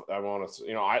stuff. I want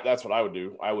to, that's what I would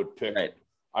do. I would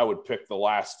pick the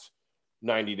last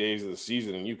 90 days of the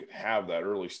season, and you could have that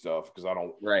early stuff, because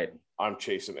I'm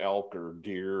chasing elk or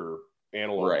deer or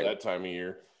antelope that time of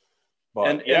year.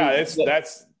 But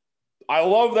I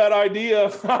love that idea.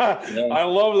 I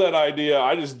love that idea.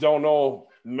 I just don't know,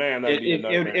 man.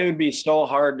 It would be so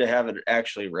hard to have it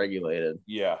actually regulated.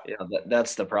 Yeah.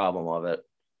 That's the problem of it.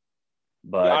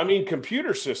 But I mean,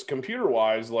 computer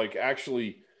wise, like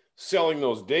actually selling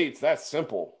those dates, that's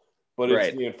simple. But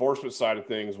it's the enforcement side of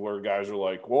things where guys are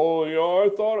like, well, I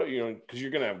thought, because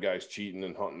you're going to have guys cheating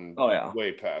and hunting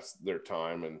way past their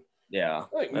time. And yeah,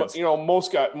 I think,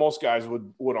 most guys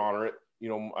would honor it.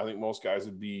 I think most guys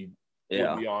would be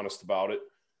honest about it.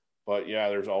 But yeah,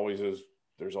 there's always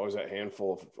that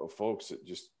handful of folks that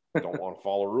just don't want to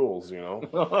follow rules,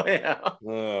 Oh, yeah.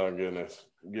 Oh, goodness.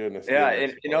 Yeah.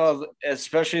 And,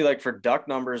 especially like for duck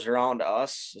numbers around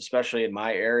us, especially in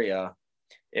my area,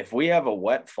 if we have a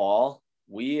wet fall,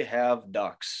 we have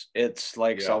ducks. It's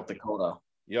like South Dakota.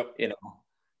 Yep.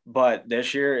 But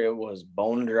this year it was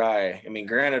bone dry. I mean,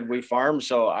 granted, we farm,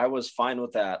 so I was fine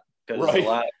with that.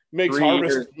 Right.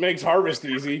 Makes harvest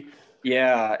easy.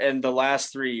 Yeah. And the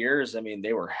last 3 years, I mean,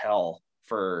 they were hell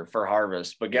for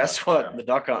harvest. But guess what? The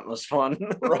duck hunt was fun.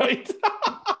 Right.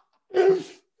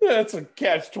 That's a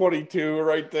catch-22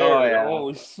 right there. Oh, yeah.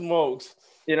 Holy smokes.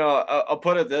 I'll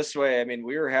put it this way. I mean,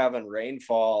 we were having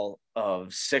rainfall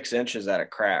of 6 inches at a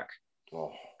crack.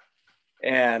 Oh.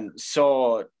 And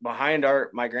so behind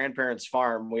my grandparents'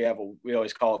 farm, we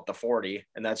always call it the 40,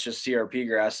 and that's just CRP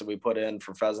grass that we put in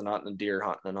for pheasant hunting and deer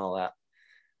hunting and all that.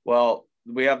 Well,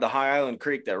 we have the High Island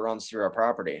Creek that runs through our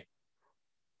property.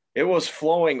 It was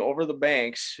flowing over the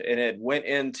banks and it went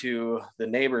into the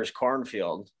neighbor's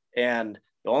cornfield. And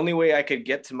the only way I could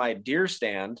get to my deer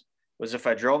stand was if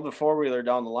I drove the 4-wheeler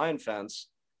down the line fence,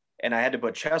 and I had to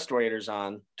put chest waders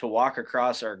on to walk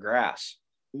across our grass.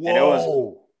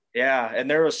 Whoa. And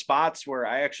there was spots where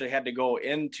I actually had to go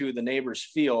into the neighbor's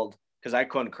field because I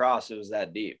couldn't cross. It was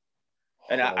that deep.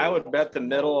 And I would bet the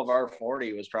middle of our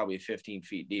 40 was probably 15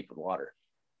 feet deep with water.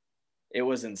 It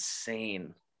was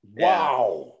insane.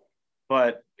 Wow. Yeah.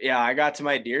 But yeah, I got to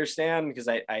my deer stand because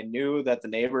I knew that the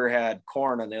neighbor had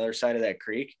corn on the other side of that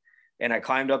creek. And I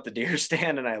climbed up the deer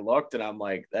stand and I looked and I'm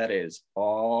like, that is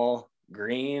all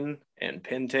green and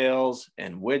pintails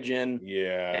and widgeon.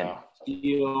 Yeah. And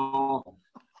teal.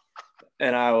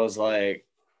 And I was like,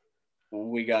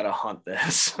 we got to hunt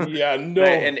this. Yeah, no.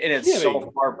 And it's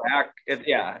so far back.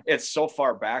 It's so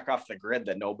far back off the grid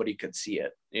that nobody could see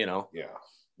it, Yeah.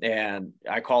 And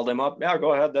I called him up. Yeah,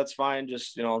 go ahead. That's fine.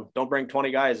 Just, don't bring 20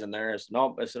 guys in there.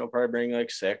 Nope. I said, I'll probably bring like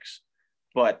 6.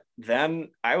 But then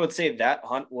I would say that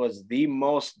hunt was the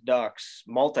most ducks,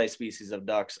 multi-species of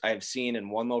ducks I've seen in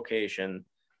one location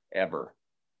ever.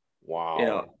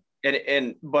 Wow.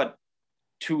 But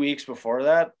 2 weeks before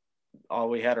that, all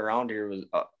we had around here was,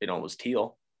 was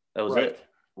teal. That was it.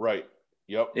 Right.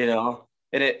 Yep. And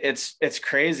it's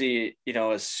crazy,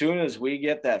 as soon as we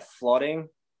get that flooding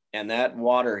and that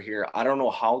water here, I don't know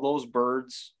how those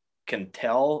birds can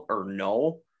tell or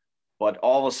know, but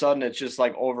all of a sudden it's just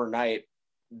like overnight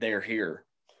they're here.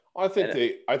 I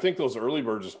think those early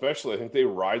birds, especially, I think they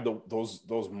ride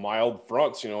those mild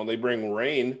fronts, and they bring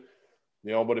rain,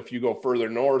 but if you go further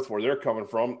north where they're coming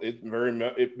from, it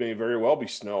may very well be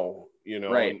snow,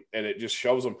 right. and it just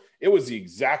shoves them. It was the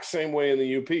exact same way in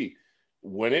the UP.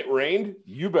 When it rained,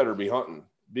 you better be hunting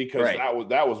because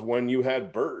that was when you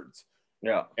had birds.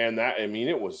 Yeah. And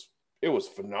it was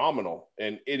phenomenal.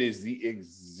 And it is the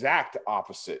exact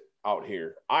opposite out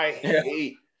here. I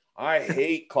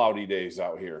hate cloudy days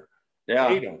out here. Yeah. I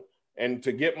hate them. And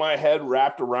to get my head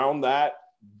wrapped around that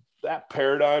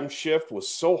paradigm shift was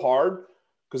so hard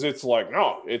because it's like,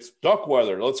 no, it's duck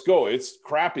weather. Let's go. It's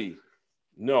crappy.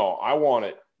 No, I want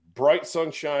it bright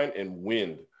sunshine and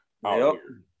wind out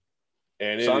here.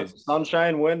 And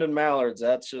sunshine, wind, and mallards.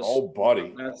 That's just,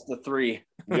 buddy, that's the 3.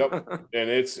 Yep. And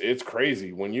it's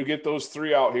crazy when you get those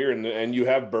 3 out here and you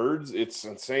have birds. It's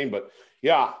insane. But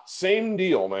yeah, same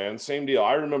deal, man. Same deal.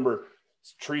 I remember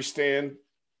tree stand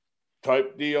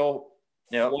type deal,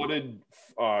 flooded,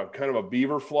 kind of a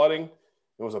beaver flooding.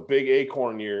 It was a big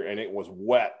acorn year and it was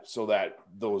wet. So that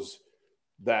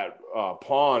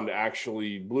pond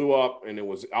actually blew up and it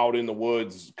was out in the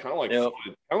woods, kind of like flooded,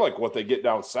 kind of like what they get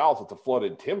down south with the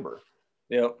flooded timber.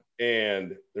 Yep.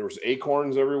 And there was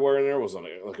acorns everywhere in there. It was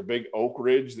like a big oak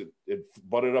ridge that it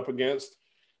butted up against.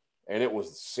 And it was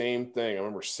the same thing. I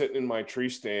remember sitting in my tree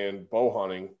stand bow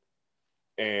hunting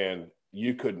and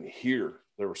you couldn't hear.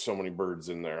 There were so many birds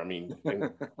in there. I mean,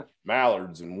 and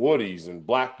mallards and woodies and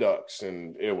black ducks.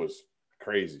 And it was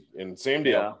crazy. And same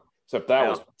deal. Yeah. Except that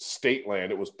was state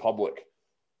land. It was public.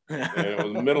 And it was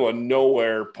in the middle of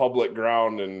nowhere, public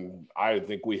ground. And I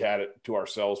think we had it to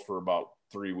ourselves for about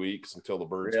 3 weeks until the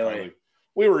birds finally.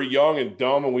 We were young and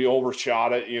dumb and we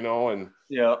overshot it, and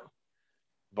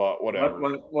but whatever.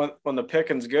 When the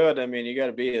picking's good, I mean, you got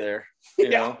to be there. You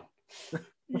know?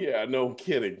 Yeah, no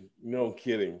kidding. No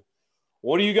kidding.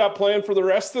 What do you got planned for the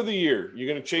rest of the year? You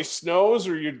going to chase snows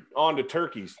or you on to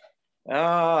turkeys?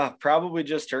 Probably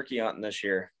just turkey hunting this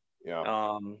year.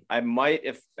 Yeah. I might,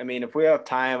 if we have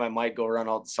time, I might go run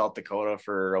out to South Dakota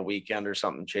for a weekend or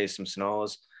something, chase some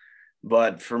snows.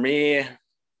 But for me,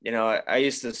 I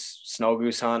used to snow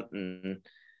goose hunt, and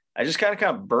I just kind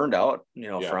of burned out,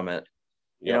 from it.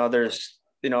 There's,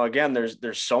 again,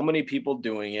 there's so many people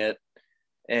doing it.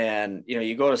 And,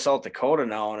 you go to South Dakota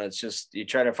now, and it's just, you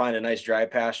try to find a nice dry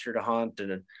pasture to hunt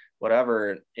and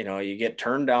whatever, you get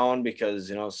turned down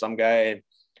because, some guy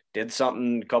did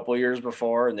something a couple of years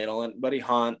before and they don't let anybody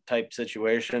hunt type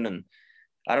situation. And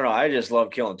I don't know. I just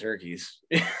love killing turkeys.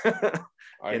 I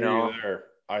hear you there.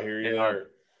 I hear you there.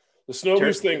 The snow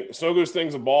goose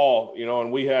thing's a ball,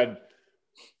 and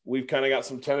we've kind of got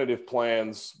some tentative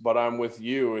plans, but I'm with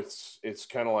you. It's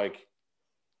kind of like,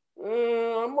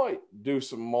 I might do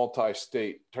some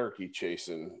multi-state turkey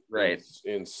chasing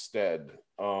instead.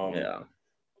 All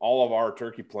of our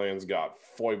turkey plans got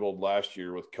foibled last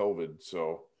year with COVID,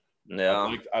 so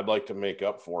I'd like to make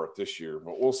up for it this year,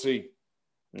 but we'll see.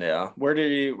 Yeah. Where do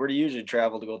you usually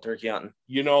travel to go turkey hunting?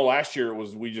 Last year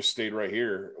we just stayed right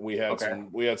here. We had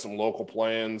some local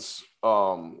plans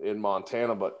in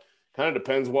Montana, but kind of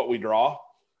depends what we draw.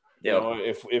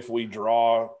 If we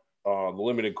draw the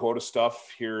limited quota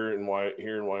stuff here in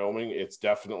Wyoming, it's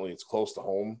close to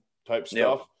home type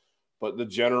stuff. But the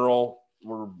general,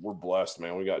 we're blessed,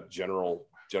 man. We got general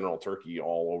turkey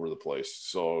all over the place.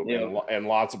 So and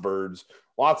lots of birds,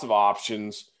 lots of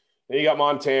options. Then you got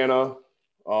Montana.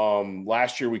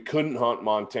 Last year we couldn't hunt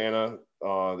Montana.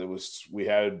 We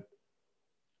had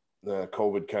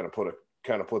COVID kind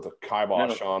of put the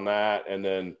kibosh on that, and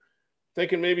then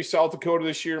thinking maybe South Dakota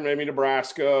this year, maybe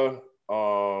Nebraska.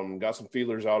 Got some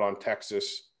feelers out on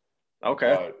Texas.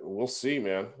 Okay. We'll see,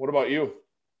 man. What about you?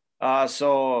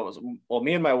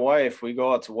 Me and my wife, we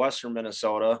go out to Western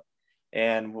Minnesota,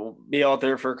 and we'll be out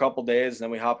there for a couple days, and then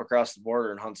we hop across the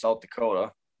border and hunt South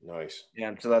Dakota. Nice.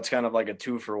 And so that's kind of like a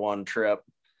 2-for-1 trip.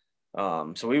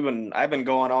 So I've been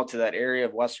going out to that area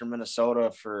of Western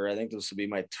Minnesota for, I think this will be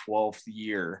my 12th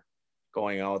year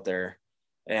going out there.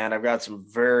 And I've got some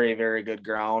very, very good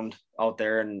ground out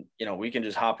there, and, we can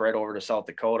just hop right over to South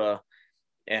Dakota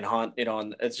and hunt,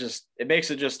 and it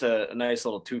makes it just a nice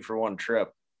little 2-for-1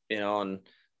 trip, and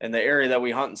the area that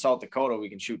we hunt in South Dakota, we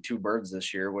can shoot 2 birds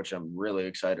this year, which I'm really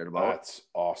excited about. That's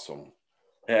awesome.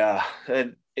 Yeah.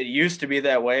 It used to be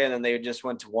that way. And then they just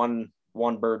went to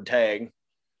one bird tag,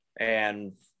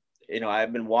 and,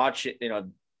 I've been watching,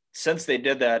 since they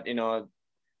did that,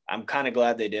 I'm kind of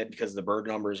glad they did, because the bird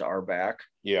numbers are back.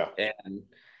 Yeah. And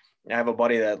I have a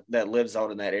buddy that lives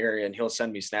out in that area, and he'll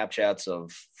send me Snapchats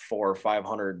of 400 or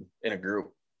 500 in a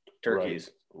group turkeys.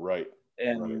 Right.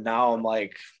 And now I'm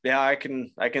like, yeah, I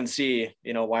can see,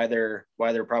 why they're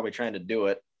probably trying to do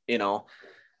it,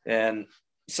 and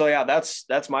so, yeah,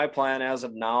 that's my plan as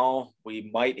of now. We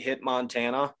might hit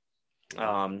Montana.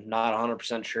 Not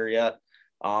 100% sure yet.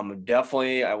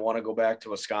 Definitely I want to go back to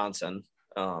Wisconsin.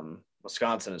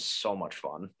 Wisconsin is so much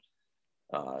fun.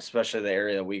 Especially the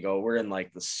area that we go. We're in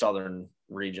like the southern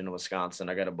region of Wisconsin.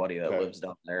 I got a buddy that lives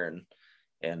down there,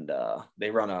 and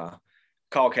they run a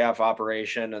cow-calf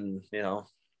operation, and,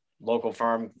 local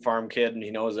farm kid, and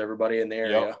he knows everybody in the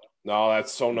area. Yep. No,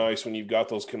 that's so nice when you've got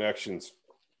those connections.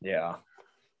 Yeah.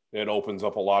 It opens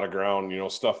up a lot of ground,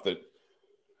 stuff that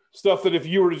if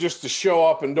you were to show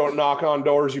up and don't knock on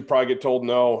doors, you probably get told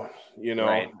no,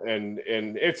 Right. And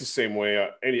it's the same way.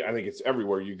 I think it's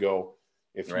everywhere you go.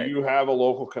 If you have a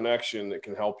local connection that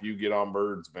can help you get on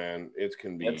birds, man, it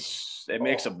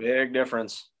makes a big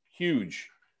difference. Huge,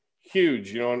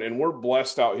 and we're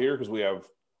blessed out here because we have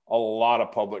a lot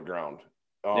of public ground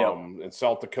in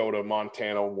South Dakota,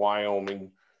 Montana,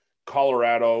 Wyoming,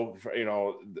 Colorado.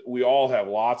 We all have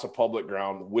lots of public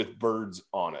ground with birds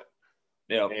on it.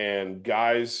 Yeah. And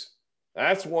guys,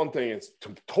 that's one thing. It's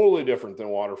totally different than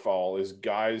waterfowl. Is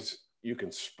guys, you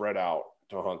can spread out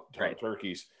to hunt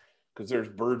turkeys because there's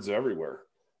birds everywhere.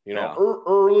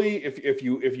 Early, if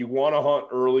you want to hunt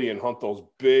early and hunt those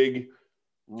big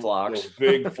flocks,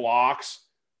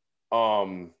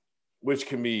 which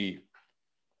can be,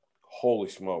 holy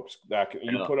smokes,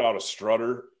 you put out a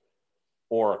strutter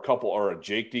or a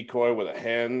Jake decoy with a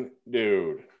hen,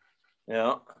 dude.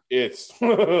 Yeah, it's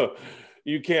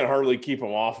you can't hardly keep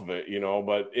them off of it,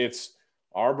 but it's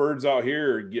our birds out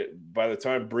here by the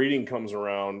time breeding comes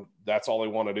around, that's all they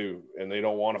want to do. And they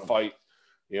don't want to fight.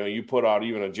 You put out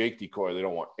even a Jake decoy, they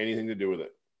don't want anything to do with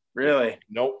it. Really?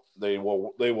 Nope. They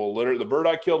will literally, the bird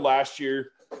I killed last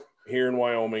year here in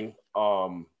Wyoming.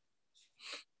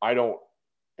 I don't,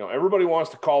 everybody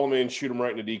wants to call them in, shoot them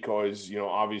right in the decoys,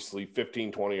 obviously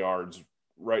 15, 20 yards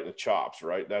right in the chops,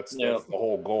 right? That's the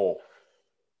whole goal.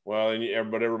 Well,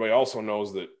 but everybody also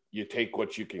knows that you take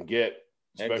what you can get,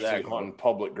 especially Exactly. on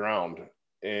public ground.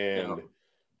 And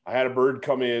I had a bird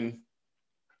come in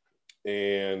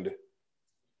and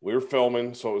we were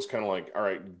filming. So it was kind of like, all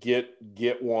right,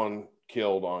 get one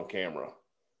killed on camera.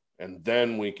 And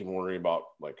then we can worry about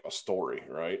like a story,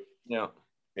 right? Yeah.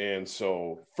 And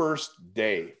so first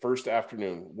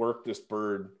afternoon, worked this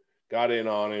bird, got in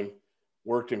on him,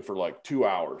 worked him for like 2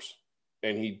 hours,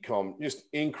 and he'd come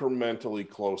just incrementally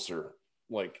closer.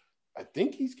 Like, I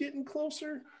think he's getting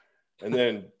closer. And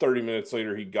then 30 minutes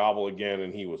later, he'd gobble again,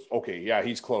 and he was, okay, yeah,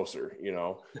 he's closer, you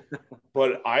know.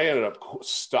 But I ended up,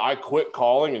 I quit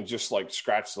calling and just like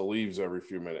scratch the leaves every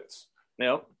few minutes.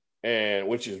 Yep. And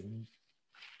which is,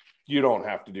 you don't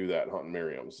have to do that hunting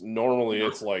Merriams. Normally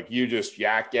it's like you just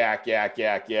yak, yak, yak,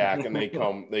 yak, yak, and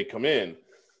they come in.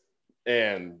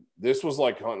 And this was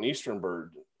like hunting eastern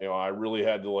bird. You know, I really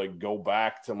had to like go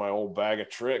back to my old bag of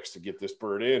tricks to get this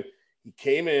bird in. He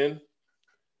came in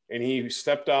and he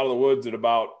stepped out of the woods at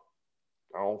about,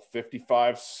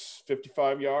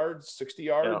 55 yards, 60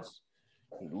 yards.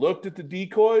 Yeah. He looked at the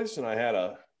decoys, and I had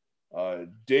a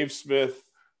Dave Smith,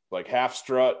 like half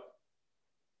strut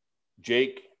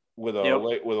Jake with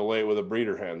a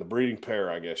breeder hen, the breeding pair,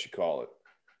 I guess you call it.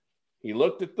 He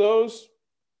looked at those,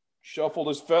 shuffled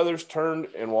his feathers, turned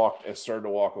and walked and started to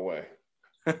walk away.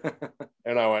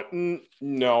 And I went,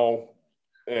 no,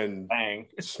 and bang,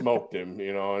 smoked him,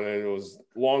 you know, and it was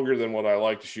longer than what I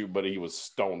like to shoot, but he was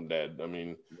stone dead. I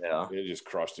mean, yeah, it just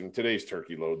crushed him. Today's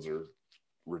turkey loads are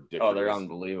ridiculous. Oh, they're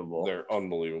unbelievable. They're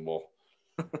unbelievable.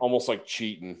 Almost like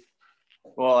cheating.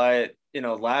 Well,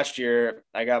 last year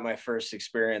I got my first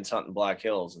experience hunting Black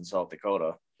Hills in South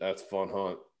Dakota. That's a fun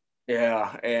hunt.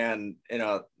 Yeah. And,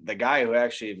 the guy who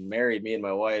actually married me and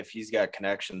my wife, he's got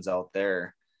connections out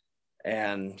there.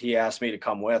 And he asked me to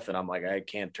come with, and I'm like, I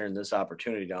can't turn this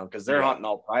opportunity down because they're hunting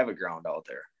all private ground out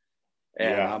there.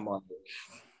 And I'm like,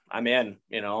 I'm in,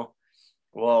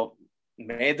 Well,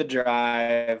 made the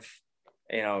drive,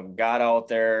 got out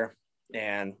there,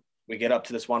 and we get up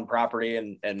to this one property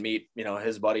and meet,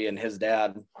 his buddy and his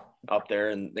dad up there,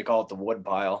 and they call it the wood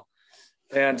pile.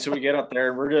 And so we get up there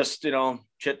and we're just,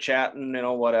 chit chatting,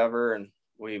 whatever. And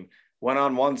we went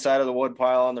on one side of the wood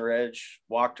pile on the ridge,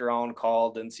 walked around,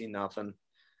 called, didn't see nothing.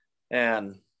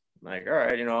 And I'm like, all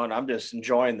right, and I'm just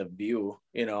enjoying the view,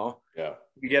 Yeah.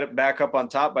 We get it back up on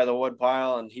top by the wood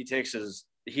pile, and he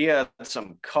had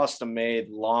some custom made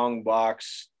long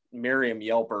box Merriam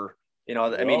Yelper,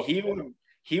 I mean,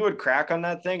 he would crack on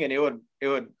that thing and it would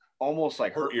almost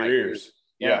like hurt your my ears.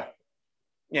 Yeah.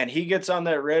 And he gets on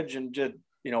that ridge and just,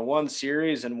 one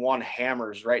series and one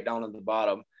hammers right down at the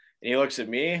bottom. And he looks at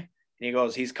me and he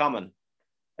goes, he's coming.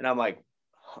 And I'm like,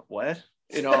 what?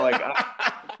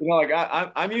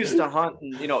 I'm used to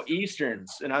hunting,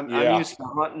 Easterns, and I'm used to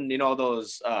hunting,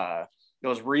 those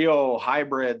Rio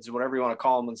hybrids, whatever you want to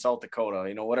call them in South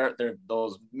Dakota, whatever they're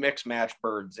those mixed match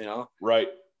birds, Right.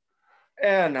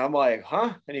 And I'm like,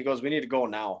 huh? And he goes, we need to go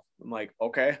now. I'm like,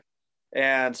 okay.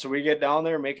 And so we get down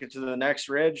there, make it to the next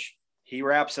ridge. He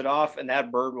wraps it off, and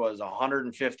that bird was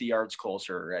 150 yards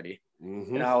closer already.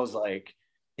 Mm-hmm. And I was like,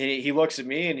 he looks at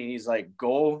me and he's like,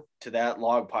 go to that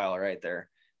log pile right there.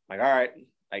 I'm like, all right.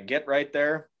 I get right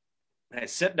there and I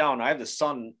sit down. I have the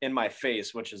sun in my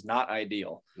face, which is not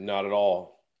ideal. Not at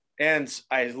all. And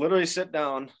I literally sit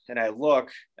down and I look,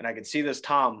 and I can see this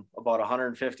Tom about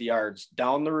 150 yards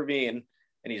down the ravine,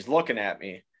 and he's looking at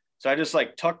me. So I just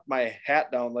like tucked my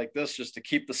hat down like this just to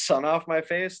keep the sun off my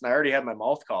face. And I already had my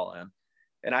mouth call in,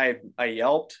 and I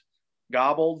yelped,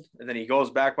 gobbled, and then he goes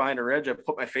back behind a ridge. I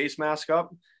put my face mask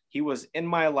up. He was in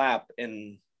my lap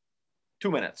in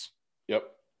 2 minutes. Yep.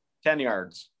 10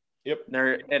 yards. Yep.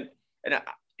 And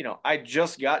I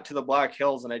just got to the Black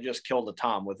Hills and I just killed a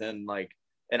Tom within like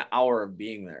an hour of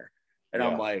being there. And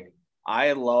I'm like,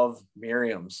 I love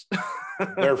Merriams.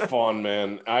 They're fun,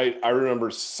 man. I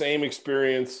remember same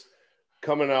experience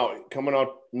coming out,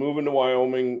 moving to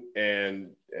Wyoming,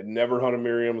 and had never hunted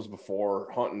Merriams before.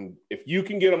 Hunting, if you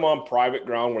can get them on private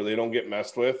ground where they don't get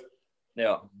messed with,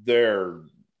 they're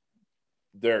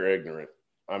ignorant.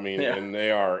 I mean, and they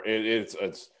are.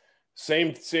 It's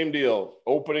same deal.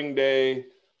 Opening day,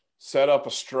 set up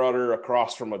a strutter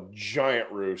across from a giant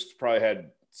roost. Probably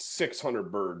had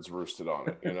 600 birds roosted on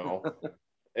it, and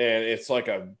it's like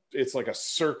a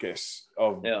circus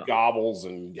of gobbles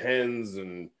and hens.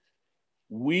 And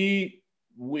we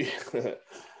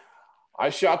I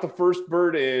shot the first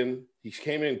bird in. He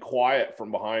came in quiet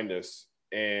from behind us,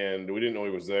 and we didn't know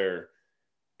he was there.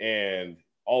 And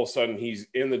all of a sudden he's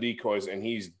in the decoys and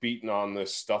he's beating on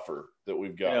this stuffer that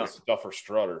we've got, this stuffer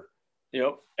strutter.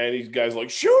 Yep. And these guys like,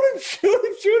 shoot him, shoot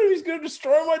him, shoot him. He's going to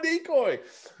destroy my decoy.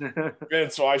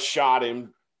 And so I shot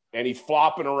him, and he's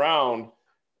flopping around,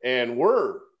 and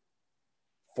we're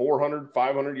 400,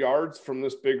 500 yards from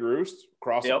this big roost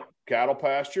across a cattle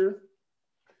pasture.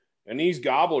 And these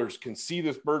gobblers can see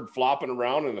this bird flopping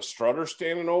around and a strutter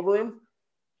standing over him.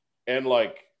 And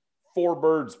like 4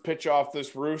 birds pitch off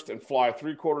this roost and fly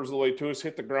 3/4 of the way to us,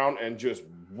 hit the ground, and just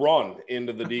run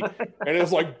into the deep. And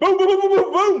it's like boom, boom, boom,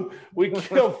 boom, boom. We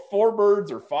killed 4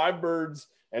 birds or 5 birds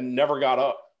and never got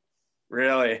up.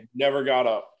 Really? Never got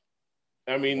up.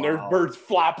 I mean, there's birds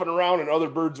flapping around and other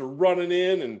birds are running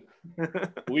in, and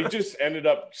we just ended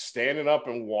up standing up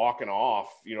and walking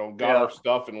off, got our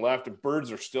stuff and left. And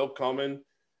birds are still coming.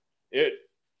 It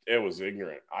was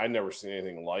ignorant. I never seen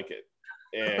anything like it.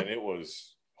 And it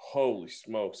was, holy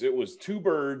smokes. It was 2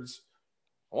 birds.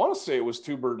 I want to say it was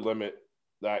 2 bird limit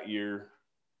that year.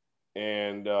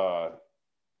 And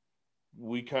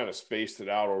we kind of spaced it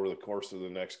out over the course of the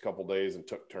next couple days and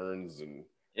took turns and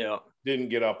didn't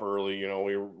get up early.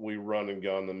 We run and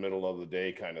gun in the middle of the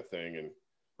day kind of thing. And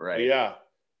right. Yeah.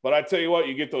 But I tell you what,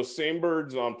 you get those same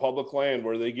birds on public land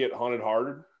where they get hunted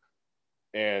hard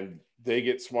and they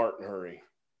get smart and hurry.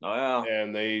 Oh, yeah.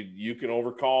 And you can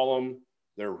overcall them.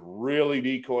 They're really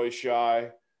decoy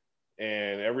shy.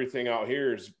 And everything out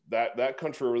here is that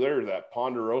country over there, that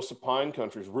Ponderosa pine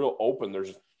country, is real open.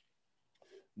 There's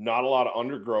not a lot of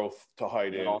undergrowth to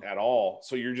hide in at all.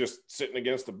 So you're just sitting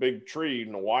against a big tree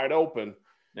in a wide open,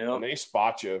 and they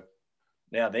spot you.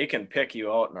 Yeah, they can pick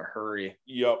you out in a hurry.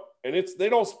 Yep. And they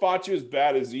don't spot you as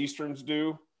bad as Easterns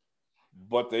do,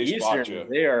 but they spot you.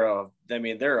 They're a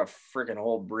freaking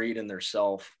whole breed in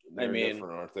themselves. They're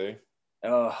different, aren't they?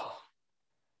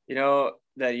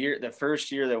 That year, the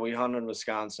first year that we hunted in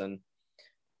Wisconsin,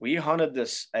 we hunted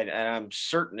this, and I'm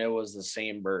certain it was the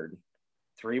same bird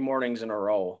 3 mornings in a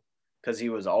row, because he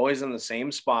was always in the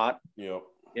same spot. Yep.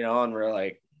 And we're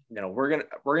like, we're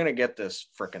gonna get this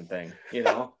freaking thing,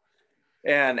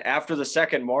 And after the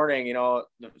second morning,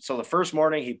 so the first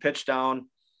morning he pitched down,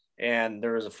 and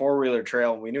there was a 4-wheeler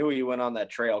trail, and we knew he went on that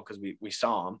trail because we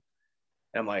saw him.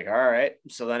 And I'm like, all right.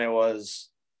 So then it was,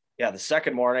 the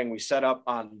second morning we set up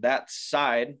on that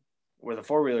side where the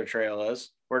 4-wheeler trail is.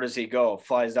 Where does he go?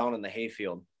 Flies down in the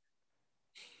hayfield.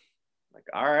 Like,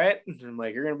 all right. And I'm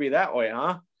like, you're going to be that way,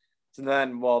 huh? So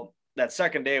then, that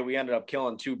second day we ended up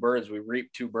killing 2 birds. We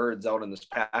reaped 2 birds out in this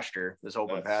pasture, this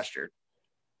open pasture.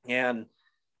 And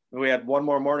we had one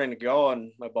more morning to go,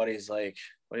 and my buddy's like,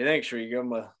 what do you think? Should we give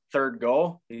him a third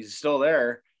go? He's still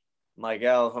there. I'm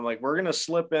like, we're going to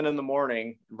slip in the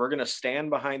morning. We're going to stand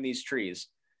behind these trees.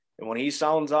 And when he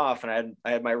sounds off, and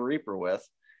I had my reaper with,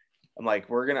 I'm like,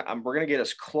 we're going to get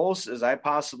as close as I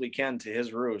possibly can to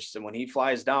his roost. And when he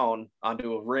flies down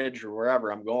onto a ridge or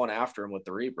wherever, I'm going after him with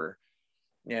the reaper.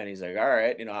 Yeah, and he's like, all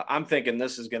right, I'm thinking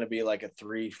this is going to be like a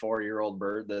 3-4-year-old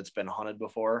bird that's been hunted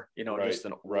before, just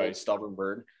an old stubborn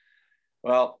bird.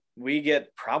 Well, we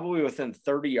get probably within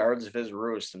 30 yards of his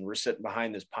roost, and we're sitting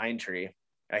behind this pine tree.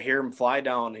 I hear him fly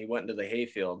down, and he went into the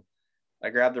hayfield. I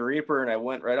grabbed the reaper, and I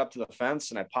went right up to the fence,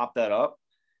 and I popped that up,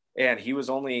 and he was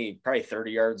only probably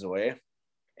 30 yards away.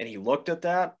 And he looked at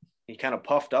that. He kind of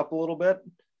puffed up a little bit,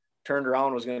 turned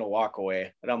around, was going to walk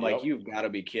away. And I'm like, you've got to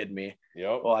be kidding me.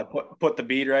 Yep. Well, I put the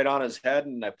bead right on his head,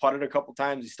 and I putted a couple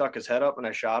times. He stuck his head up, and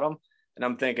I shot him. And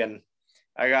I'm thinking,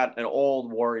 I got an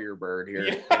old warrior bird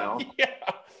here. Yeah.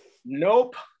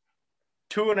 Nope.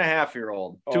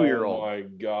 2.5-year-old, 2-year-old. Oh my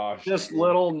gosh. Just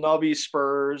little nubby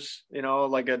spurs,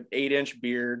 like an 8-inch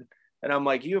beard. And I'm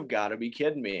like, you've got to be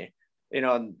kidding me.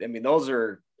 Those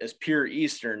are as pure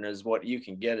Eastern as what you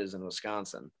can get is in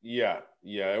Wisconsin. Yeah.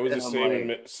 It was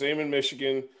the same in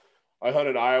Michigan. I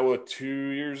hunted Iowa 2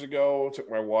 years ago, took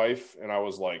my wife, and I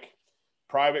was like,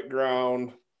 private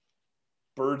ground,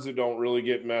 birds that don't really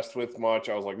get messed with much.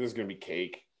 I was like, this is going to be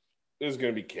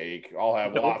cake. I'll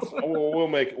have lots. We'll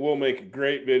make a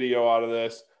great video out of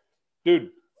this. Dude,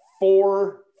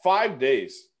 5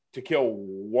 days to kill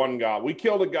one gobbler. We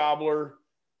killed a gobbler.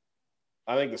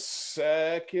 I think the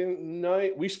second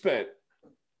night we spent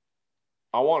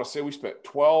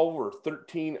 12 or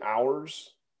 13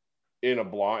 hours in a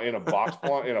box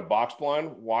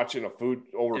blind watching a food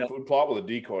plot with a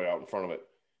decoy out in front of it,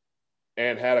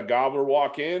 and had a gobbler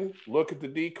walk in, look at the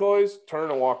decoys, turn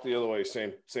and walk the other way.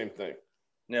 Same thing.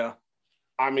 Yeah.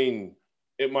 I mean,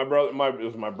 it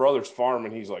was my brother's farm,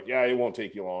 and he's like, yeah, it won't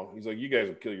take you long. He's like, you guys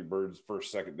will kill your birds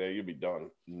first, second day, you'll be done.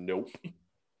 Nope.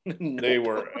 I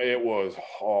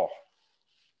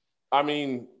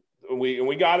mean,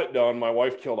 we got it done. My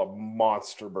wife killed a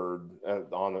monster bird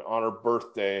on her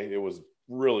birthday. It was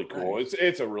really cool. Nice.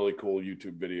 It's a really cool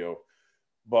YouTube video,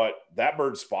 but that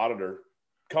bird spotted her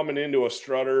coming into a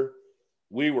strutter.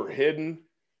 We were hidden.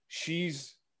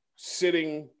 She's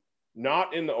sitting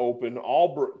not in the open,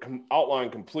 outline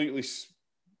completely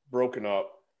broken up.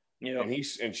 Yeah.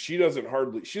 And she doesn't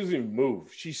even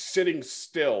move. She's sitting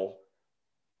still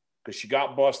because she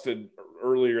got busted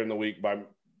earlier in the week by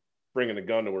bringing a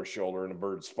gun to her shoulder, and a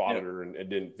bird spotted her and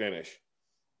didn't finish.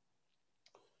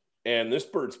 And this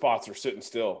bird spots her sitting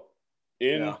still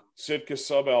in Sitka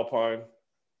subalpine.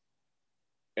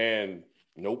 And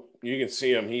nope, you can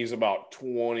see him. He's about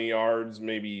 20 yards,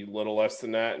 maybe a little less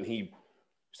than that. And he's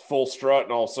full strut,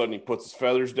 and all of a sudden he puts his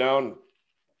feathers down,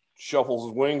 shuffles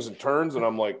his wings and turns. And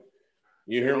I'm like,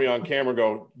 you hear me on camera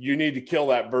go, you need to kill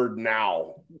that bird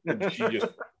now. And she just,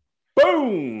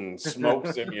 boom,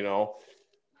 smokes him,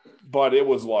 But it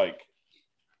was like,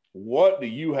 what do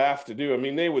you have to do? I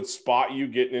mean, they would spot you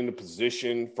getting into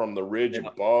position from the ridge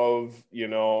above,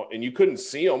 and you couldn't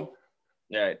see them.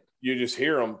 Right. You just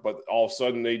hear them, but all of a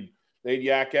sudden they'd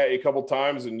yak at you a couple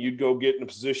times, and you'd go get in a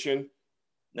position.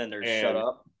 Then they're shut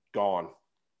up. Gone.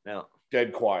 Yeah.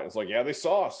 Dead quiet. It's like, yeah, they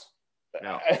saw us.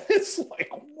 No. It's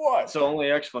like, what? It's the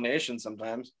only explanation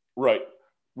sometimes. Right.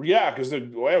 Yeah, because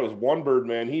it was one bird,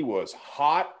 man. He was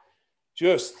hot,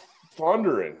 just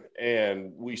thundering.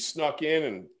 And we snuck in,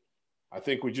 and I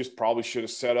think we just probably should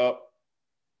have set up,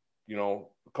 a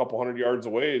couple 100 yards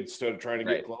away instead of trying to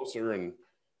get closer and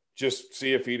just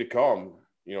see if he'd have come,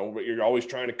 but you're always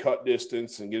trying to cut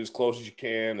distance and get as close as you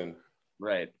can. And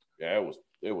yeah,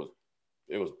 it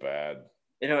was bad.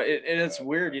 And it's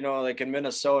weird, like in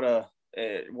Minnesota,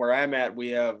 where I'm at, we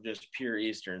have just pure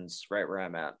Easterns right where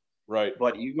I'm at. Right.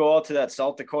 But you go out to that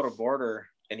South Dakota border,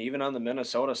 and even on the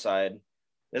Minnesota side,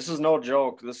 this is no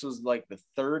joke. This was like the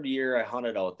third year I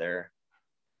hunted out there.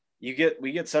 We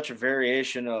get such a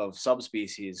variation of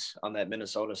subspecies on that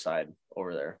Minnesota side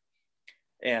over there.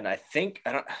 And I think,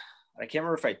 I can't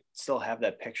remember if I still have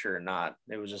that picture or not.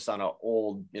 It was just on an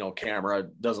old, camera.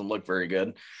 It doesn't look very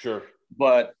good. Sure.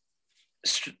 But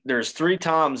there's 3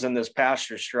 toms in this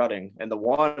pasture strutting. And the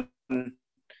one,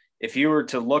 if you were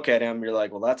to look at him, you're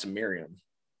like, well, that's a Miriam.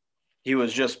 He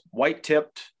was just white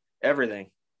tipped, everything,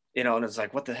 and it's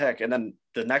like, what the heck? And then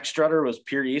the next strutter was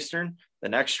pure Eastern. The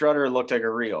next strutter looked like a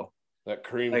Rio. That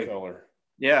cream color.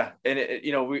 Yeah. And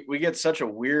we get such a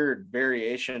weird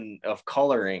variation of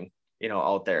coloring,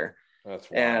 out there. That's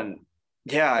wild. And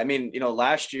yeah, I mean,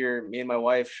 last year, me and my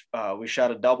wife, we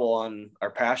shot a double on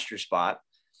our pasture spot,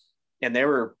 and they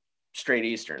were straight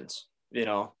Easterns,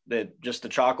 just the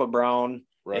chocolate brown,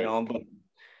 right. But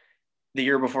the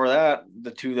year before that,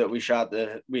 the 2 that we shot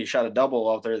a double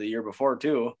out there the year before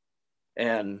too,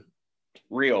 and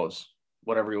Rios,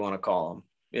 whatever you want to call them,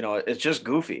 it's just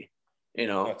goofy,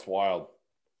 That's wild.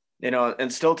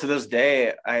 And still to this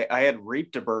day, I had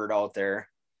reaped a bird out there.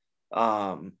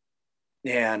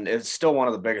 And it's still one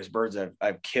of the biggest birds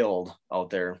I've killed out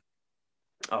there.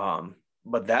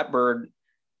 But that bird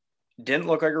didn't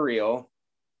look like a Rio,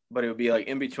 but it would be like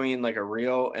in between like a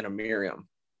Rio and a Miriam,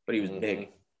 but he was big.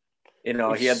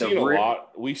 He had a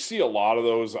lot. We see a lot of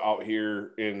those out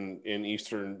here in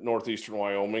northeastern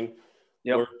Wyoming.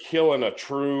 Yep. We're killing a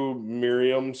true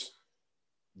Miriam's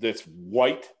that's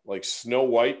white, like snow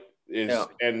white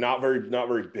and not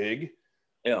very big.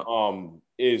 Yeah.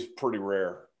 Is pretty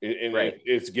rare.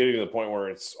 It's getting to the point where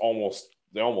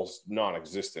they're almost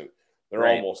non-existent. They're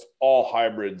almost all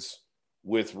hybrids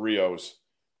with Rios.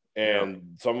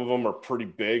 And some of them are pretty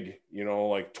big,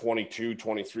 like 22,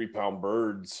 23 pound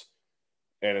birds.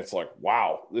 And it's like,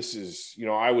 wow, this is,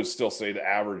 I would still say the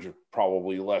average of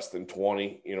probably less than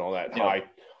 20, that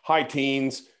high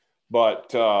teens. But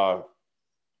the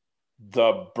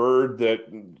bird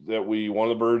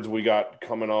one of the birds we got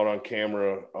coming out on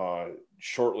camera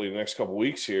shortly the next couple of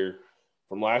weeks here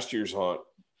from last year's hunt,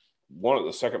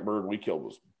 the second bird we killed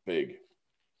was big.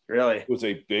 Really? It was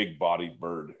a big bodied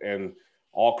bird and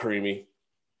all creamy.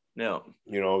 No.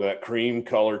 That cream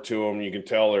color to them. You can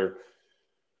tell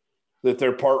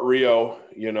they're part Rio,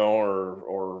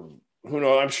 or who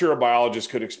knows? I'm sure a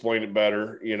biologist could explain it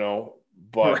better,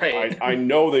 but I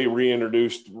know they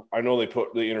introduced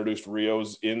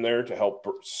Rios in there to help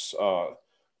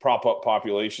prop up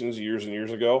populations years and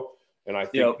years ago. And I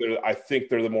think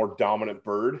they're the more dominant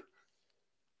bird.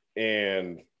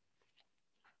 And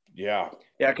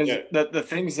because the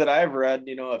things that I've read,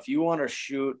 if you want to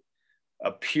shoot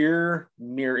a pure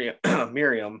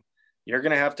Miriam, you're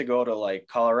going to have to go to like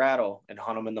Colorado and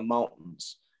hunt them in the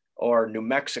mountains, or New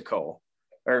Mexico,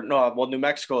 New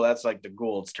Mexico, that's like the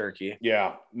Gould's turkey.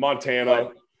 Yeah.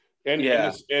 Montana.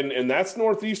 And that's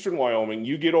northeastern Wyoming.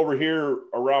 You get over here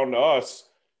around us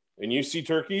and you see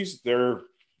turkeys, they're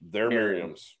They're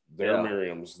Merriams. They're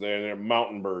Merriams. They're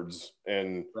mountain birds.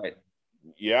 And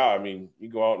yeah, I mean, you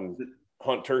go out and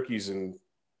hunt turkeys and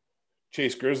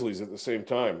chase grizzlies at the same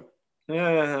time.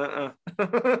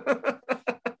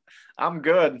 I'm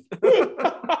good.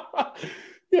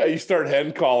 Yeah, you start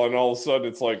hen calling, all of a sudden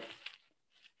it's like,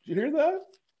 did you hear that?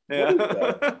 Yeah.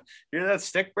 That? You hear that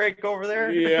stick break over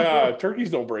there? Yeah, turkeys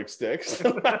don't break sticks.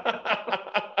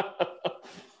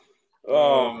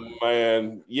 Oh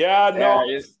man. Yeah, no,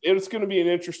 it's going to be an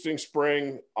interesting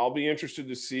spring. I'll be interested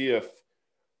to see if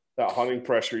that hunting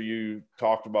pressure you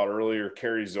talked about earlier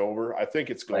carries over. I think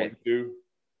it's going to.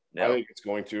 Yep. I think it's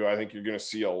going to. I think you're going to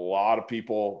see a lot of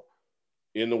people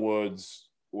in the woods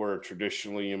where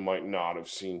traditionally you might not have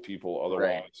seen people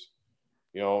otherwise.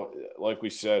 You know, like we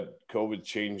said, COVID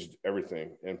changed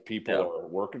everything, and people are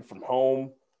working from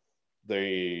home.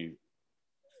 They,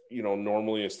 you know,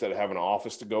 normally instead of having an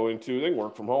office to go into, they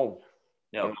work from home.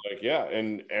 Yeah. Like, yeah.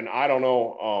 And I don't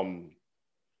know,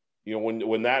 you know,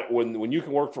 when you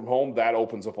can work from home, that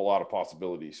opens up a lot of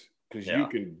possibilities, because you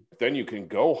can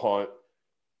go hunt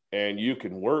and you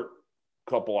can work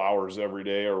a couple hours every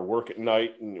day or work at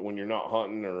night and when you're not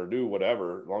hunting or do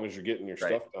whatever, as long as you're getting your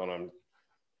stuff done.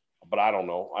 But I don't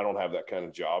know. I don't have that kind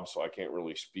of job, so I can't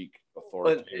really speak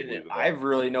authoritatively. But I've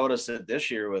really noticed it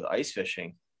this year with ice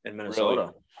fishing in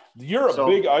Minnesota. Really? You're a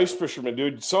big ice fisherman,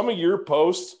 dude. Some of your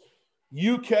posts,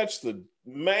 you catch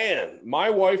my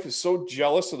wife is so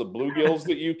jealous of the bluegills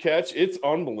that you catch. It's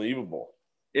unbelievable.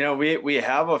 You know, we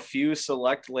have a few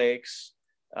select lakes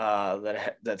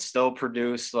that still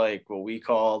produce like what we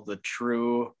call the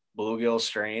true bluegill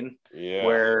strain,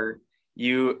 where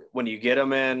when you get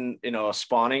them in, you know, a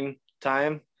spawning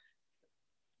time,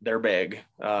 they're big.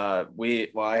 I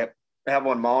have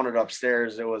one mounted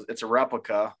upstairs. It's a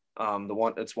replica.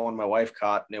 It's one my wife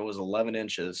caught, and it was 11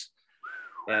 inches,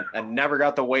 and I never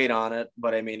got the weight on it,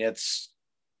 but I mean, it's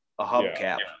a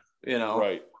hubcap, you know,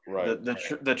 right.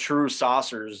 The true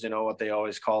saucers, you know, what they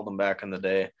always called them back in the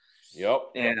day. Yep.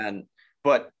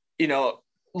 But you know,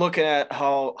 looking at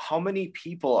how many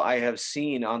people I have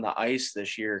seen on the ice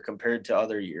this year compared to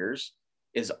other years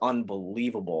is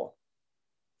unbelievable.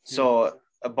 So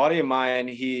a buddy of mine,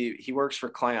 he works for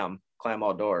Clam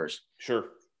Outdoors. Sure.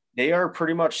 They are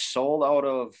pretty much sold out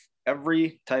of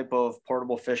every type of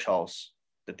portable fish house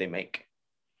that they make.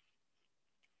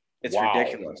 It's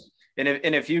ridiculous.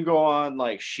 And if you go on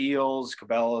like Shields,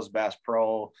 Cabela's, Bass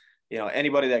Pro, you know,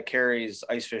 anybody that carries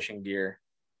ice fishing gear,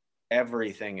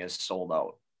 everything is sold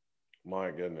out.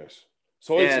 My goodness.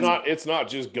 So it's not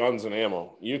just guns and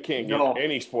ammo. You can't get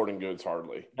any sporting goods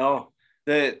hardly. No.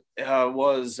 That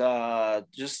was that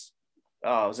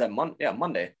Monday? Yeah,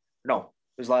 Monday. No,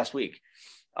 it was last week.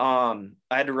 I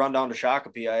had to run down to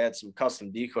Shakopee. I had some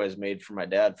custom decoys made for my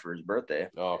dad for his birthday.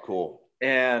 Oh, cool.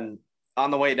 And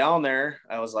on the way down there,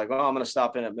 I was like, well, I'm going to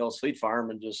stop in at Mills Fleet Farm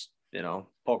and just, you know,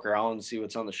 poke around and see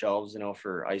what's on the shelves, you know,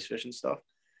 for ice fishing stuff.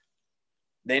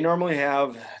 They normally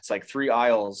have, it's like 3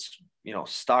 aisles, you know,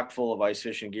 stocked full of ice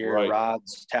fishing gear,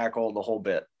 rods, tackle, the whole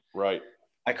bit. Right.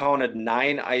 I counted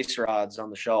 9 ice rods on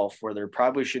the shelf where there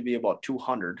probably should be about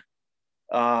 200.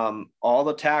 All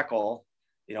the tackle,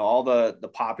 you know, all the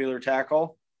popular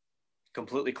tackle,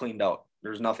 completely cleaned out.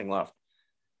 There's nothing left.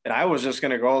 And I was just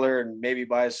going to go there and maybe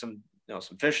buy some, you know,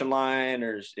 some fishing line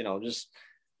or, you know, just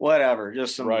whatever,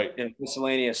 just some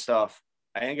miscellaneous stuff.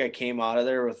 I think I came out of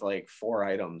there with like 4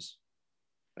 items.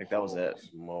 Like that was it.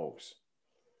 Smokes.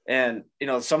 And, you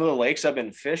know, some of the lakes I've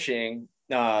been fishing,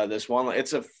 this one,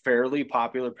 it's a fairly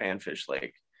popular panfish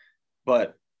lake,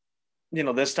 but you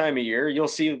know, this time of year, you'll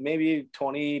see maybe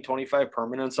 20, 25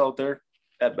 permanents out there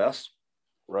at best.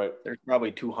 Right. There's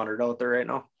probably 200 out there right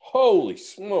now. Holy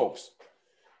smokes.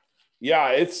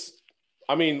 Yeah.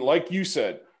 I mean, like you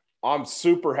said, I'm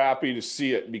super happy to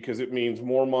see it because it means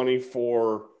more money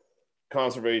for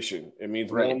conservation. It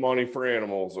means more money for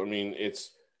animals. I mean,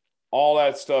 it's all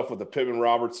that stuff with the Pittman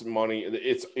Robertson money.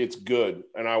 It's good.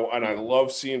 And I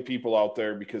love seeing people out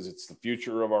there because it's the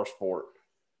future of our sport.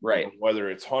 Right. You know, whether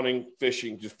it's hunting,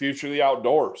 fishing, just future of the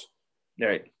outdoors.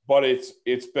 Right. But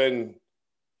it's been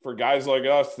for guys like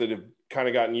us that have kind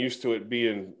of gotten used to it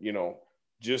being, you know,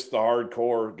 just the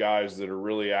hardcore guys that are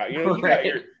really out, you know,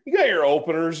 you got your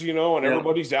openers, you know, and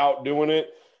everybody's out doing it.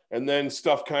 And then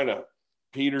stuff kind of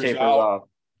peters out. Off.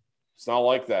 It's not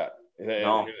like that.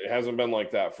 It hasn't been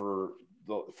like that for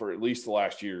at least the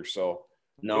last year. So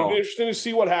it'll be interesting to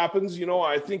see what happens. You know,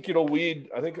 I think it'll weed.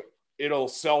 I think it'll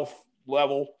self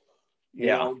level. You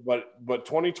know, but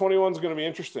 2021 is going to be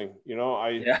interesting. You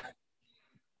know,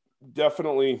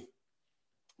 definitely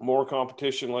more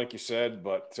competition, like you said.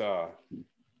 But dude,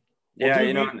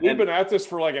 we've been at this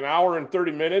for like an hour and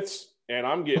 30 minutes, and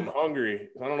I'm getting hungry.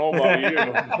 I don't know about you,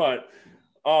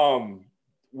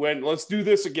 but let's do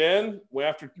this again.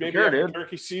 After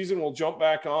turkey season, we'll jump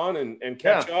back on and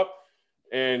catch up.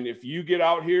 And if you get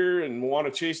out here and want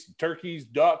to chase turkeys,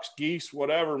 ducks, geese,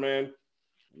 whatever, man,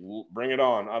 bring it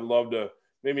on. I'd love to.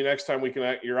 Maybe next time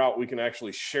you're out, we can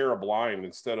actually share a blind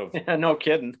instead of. Yeah, no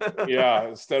kidding. Yeah,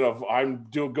 instead of I'm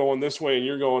going this way and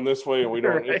you're going this way, and we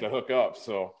don't get to hook up.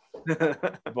 So,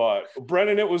 but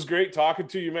Brennan, it was great talking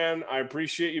to you, man. I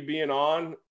appreciate you being on.